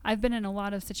 I've been in a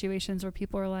lot of situations where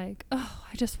people are like, oh,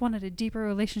 I just wanted a deeper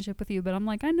relationship with you. But I'm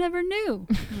like, I never knew.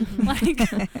 Like,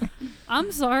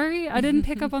 I'm sorry. I didn't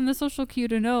pick up on the social cue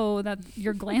to know that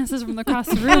your glances from across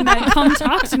the room might come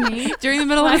talk to me. During the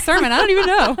middle of the sermon. I don't even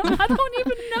know. I don't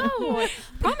even know.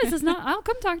 Promise is not, I'll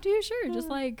come talk to you. Sure. Just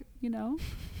like, you know.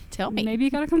 Tell me. Maybe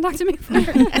you got to come talk to me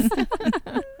first.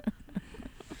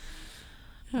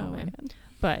 Oh, man.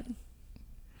 But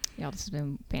y'all, this has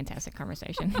been a fantastic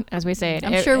conversation. As we say,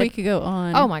 I'm sure we could go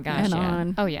on. Oh my gosh, and yeah.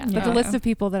 on. Oh yeah. But the list of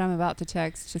people that I'm about to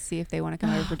text to see if they want to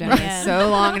come over for dinner man. is so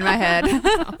long in my head.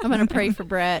 I'm going to pray for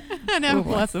Brett. I know.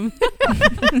 Bless him.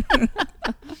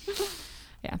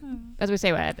 Yeah. As we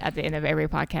say at the end of every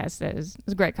podcast, it was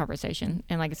a great conversation.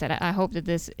 And like I said, I hope that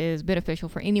this is beneficial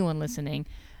for anyone listening.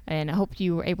 And I hope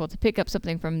you were able to pick up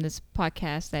something from this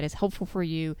podcast that is helpful for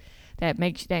you, that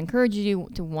encourages you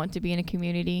to want to be in a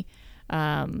community.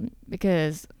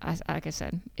 Because like I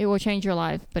said, it will change your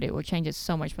life, but it will change it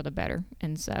so much for the better.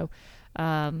 And so,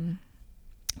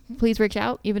 please reach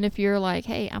out, even if you're like,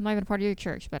 hey, I'm not even a part of your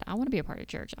church, but I want to be a part of your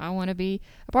church. I want to be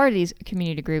a part of these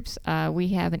community groups. We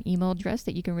have an email address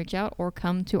that you can reach out or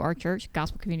come to our church,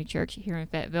 Gospel Community Church here in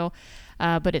Fayetteville.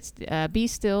 But it's Be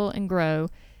Still and Grow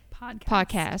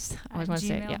podcast. I was want to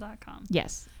say, yeah.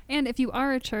 Yes. And if you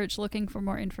are a church looking for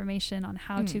more information on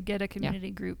how to get a community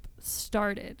group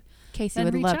started, Casey then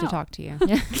would reach love to out. talk to you.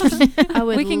 I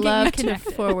would We can get love you to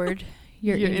connected. forward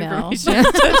your email information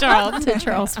to Charles. to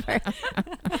Charles Byrd.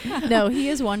 No, he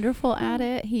is wonderful at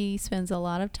it. He spends a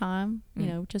lot of time, you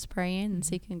know, just praying and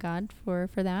seeking God for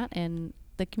that. And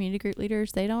the community group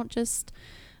leaders, they don't just,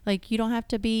 like, you don't have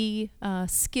to be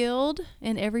skilled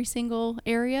in every single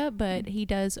area, but he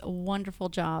does a wonderful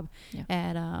job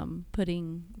at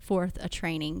putting forth a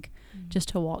training just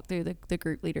to walk through the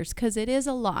group leaders, because it is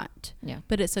a lot,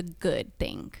 but it's a good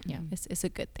thing. It's a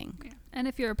good thing. Yeah. And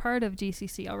if you're a part of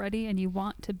GCC already and you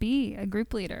want to be a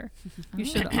group leader, you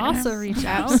should also reach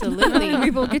out. Absolutely.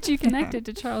 We will get you connected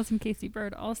to Charles and Casey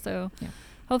Byrd also. Yeah.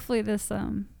 Hopefully this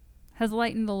has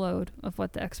lightened the load of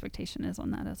what the expectation is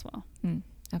on that as well.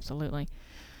 Absolutely.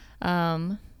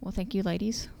 Well, thank you,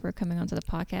 ladies, for coming onto the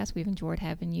podcast. We've enjoyed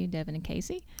having you, Devin and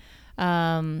Casey.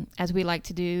 As we like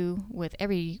to do with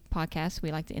every podcast,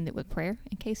 we like to end it with prayer.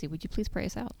 And Casey, would you please pray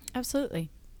us out? Absolutely.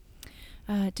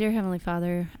 Dear Heavenly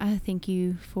Father, I thank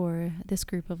you for this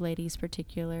group of ladies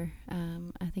particular.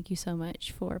 I thank you so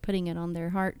much for putting it on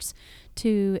their hearts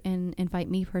to invite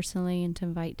me personally and to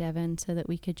invite Devin, so that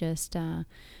we could just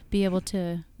be able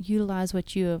to utilize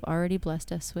what you have already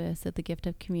blessed us with, the gift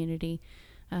of community.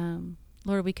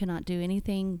 Lord, we cannot do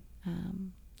anything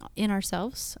in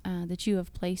ourselves, that you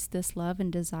have placed this love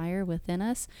and desire within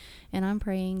us. And I'm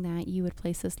praying that you would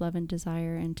place this love and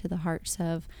desire into the hearts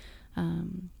of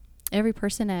every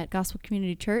person at Gospel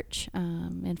Community Church,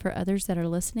 and for others that are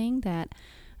listening that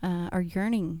are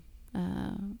yearning,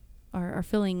 are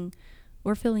feeling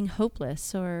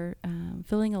hopeless or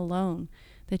feeling alone,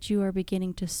 that you are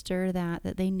beginning to stir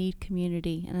that they need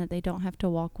community and that they don't have to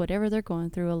walk whatever they're going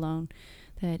through alone,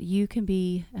 that you can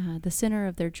be the center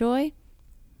of their joy,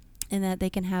 and that they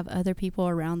can have other people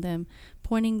around them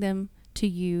pointing them to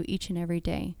you each and every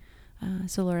day.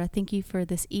 So, Lord, I thank you for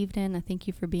this evening. I thank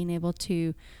you for being able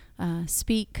to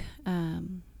speak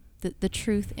the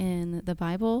truth in the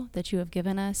Bible that you have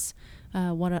given us.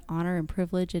 What an honor and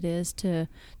privilege it is to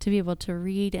be able to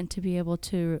read and to be able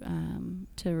to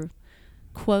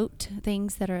quote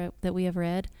things that we have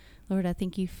read. Lord, I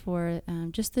thank you for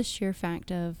just the sheer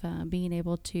fact of being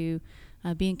able to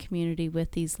be in community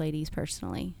with these ladies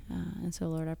personally. And so,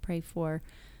 Lord, I pray for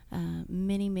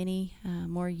many, many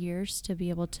more years to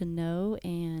be able to know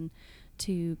and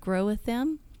to grow with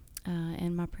them.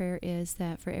 And my prayer is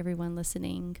that for everyone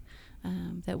listening,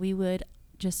 that we would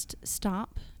just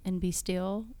stop and be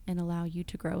still and allow you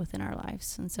to grow within our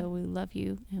lives. And so we love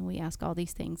you, and we ask all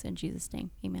these things in Jesus' name.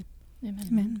 Amen. Amen.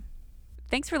 Amen.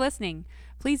 Thanks for listening.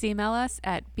 Please email us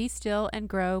at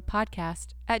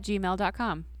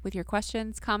bestillandgrowpodcast@gmail.com with your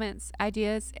questions, comments,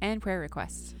 ideas, and prayer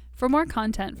requests. For more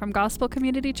content from Gospel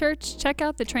Community Church, check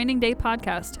out the Training Day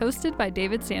podcast hosted by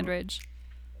David Sandridge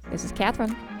This is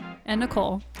Catherine. and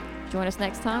Nicole. Join us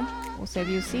next time. We'll save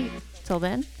you a seat. Till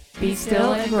then, be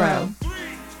still and grow.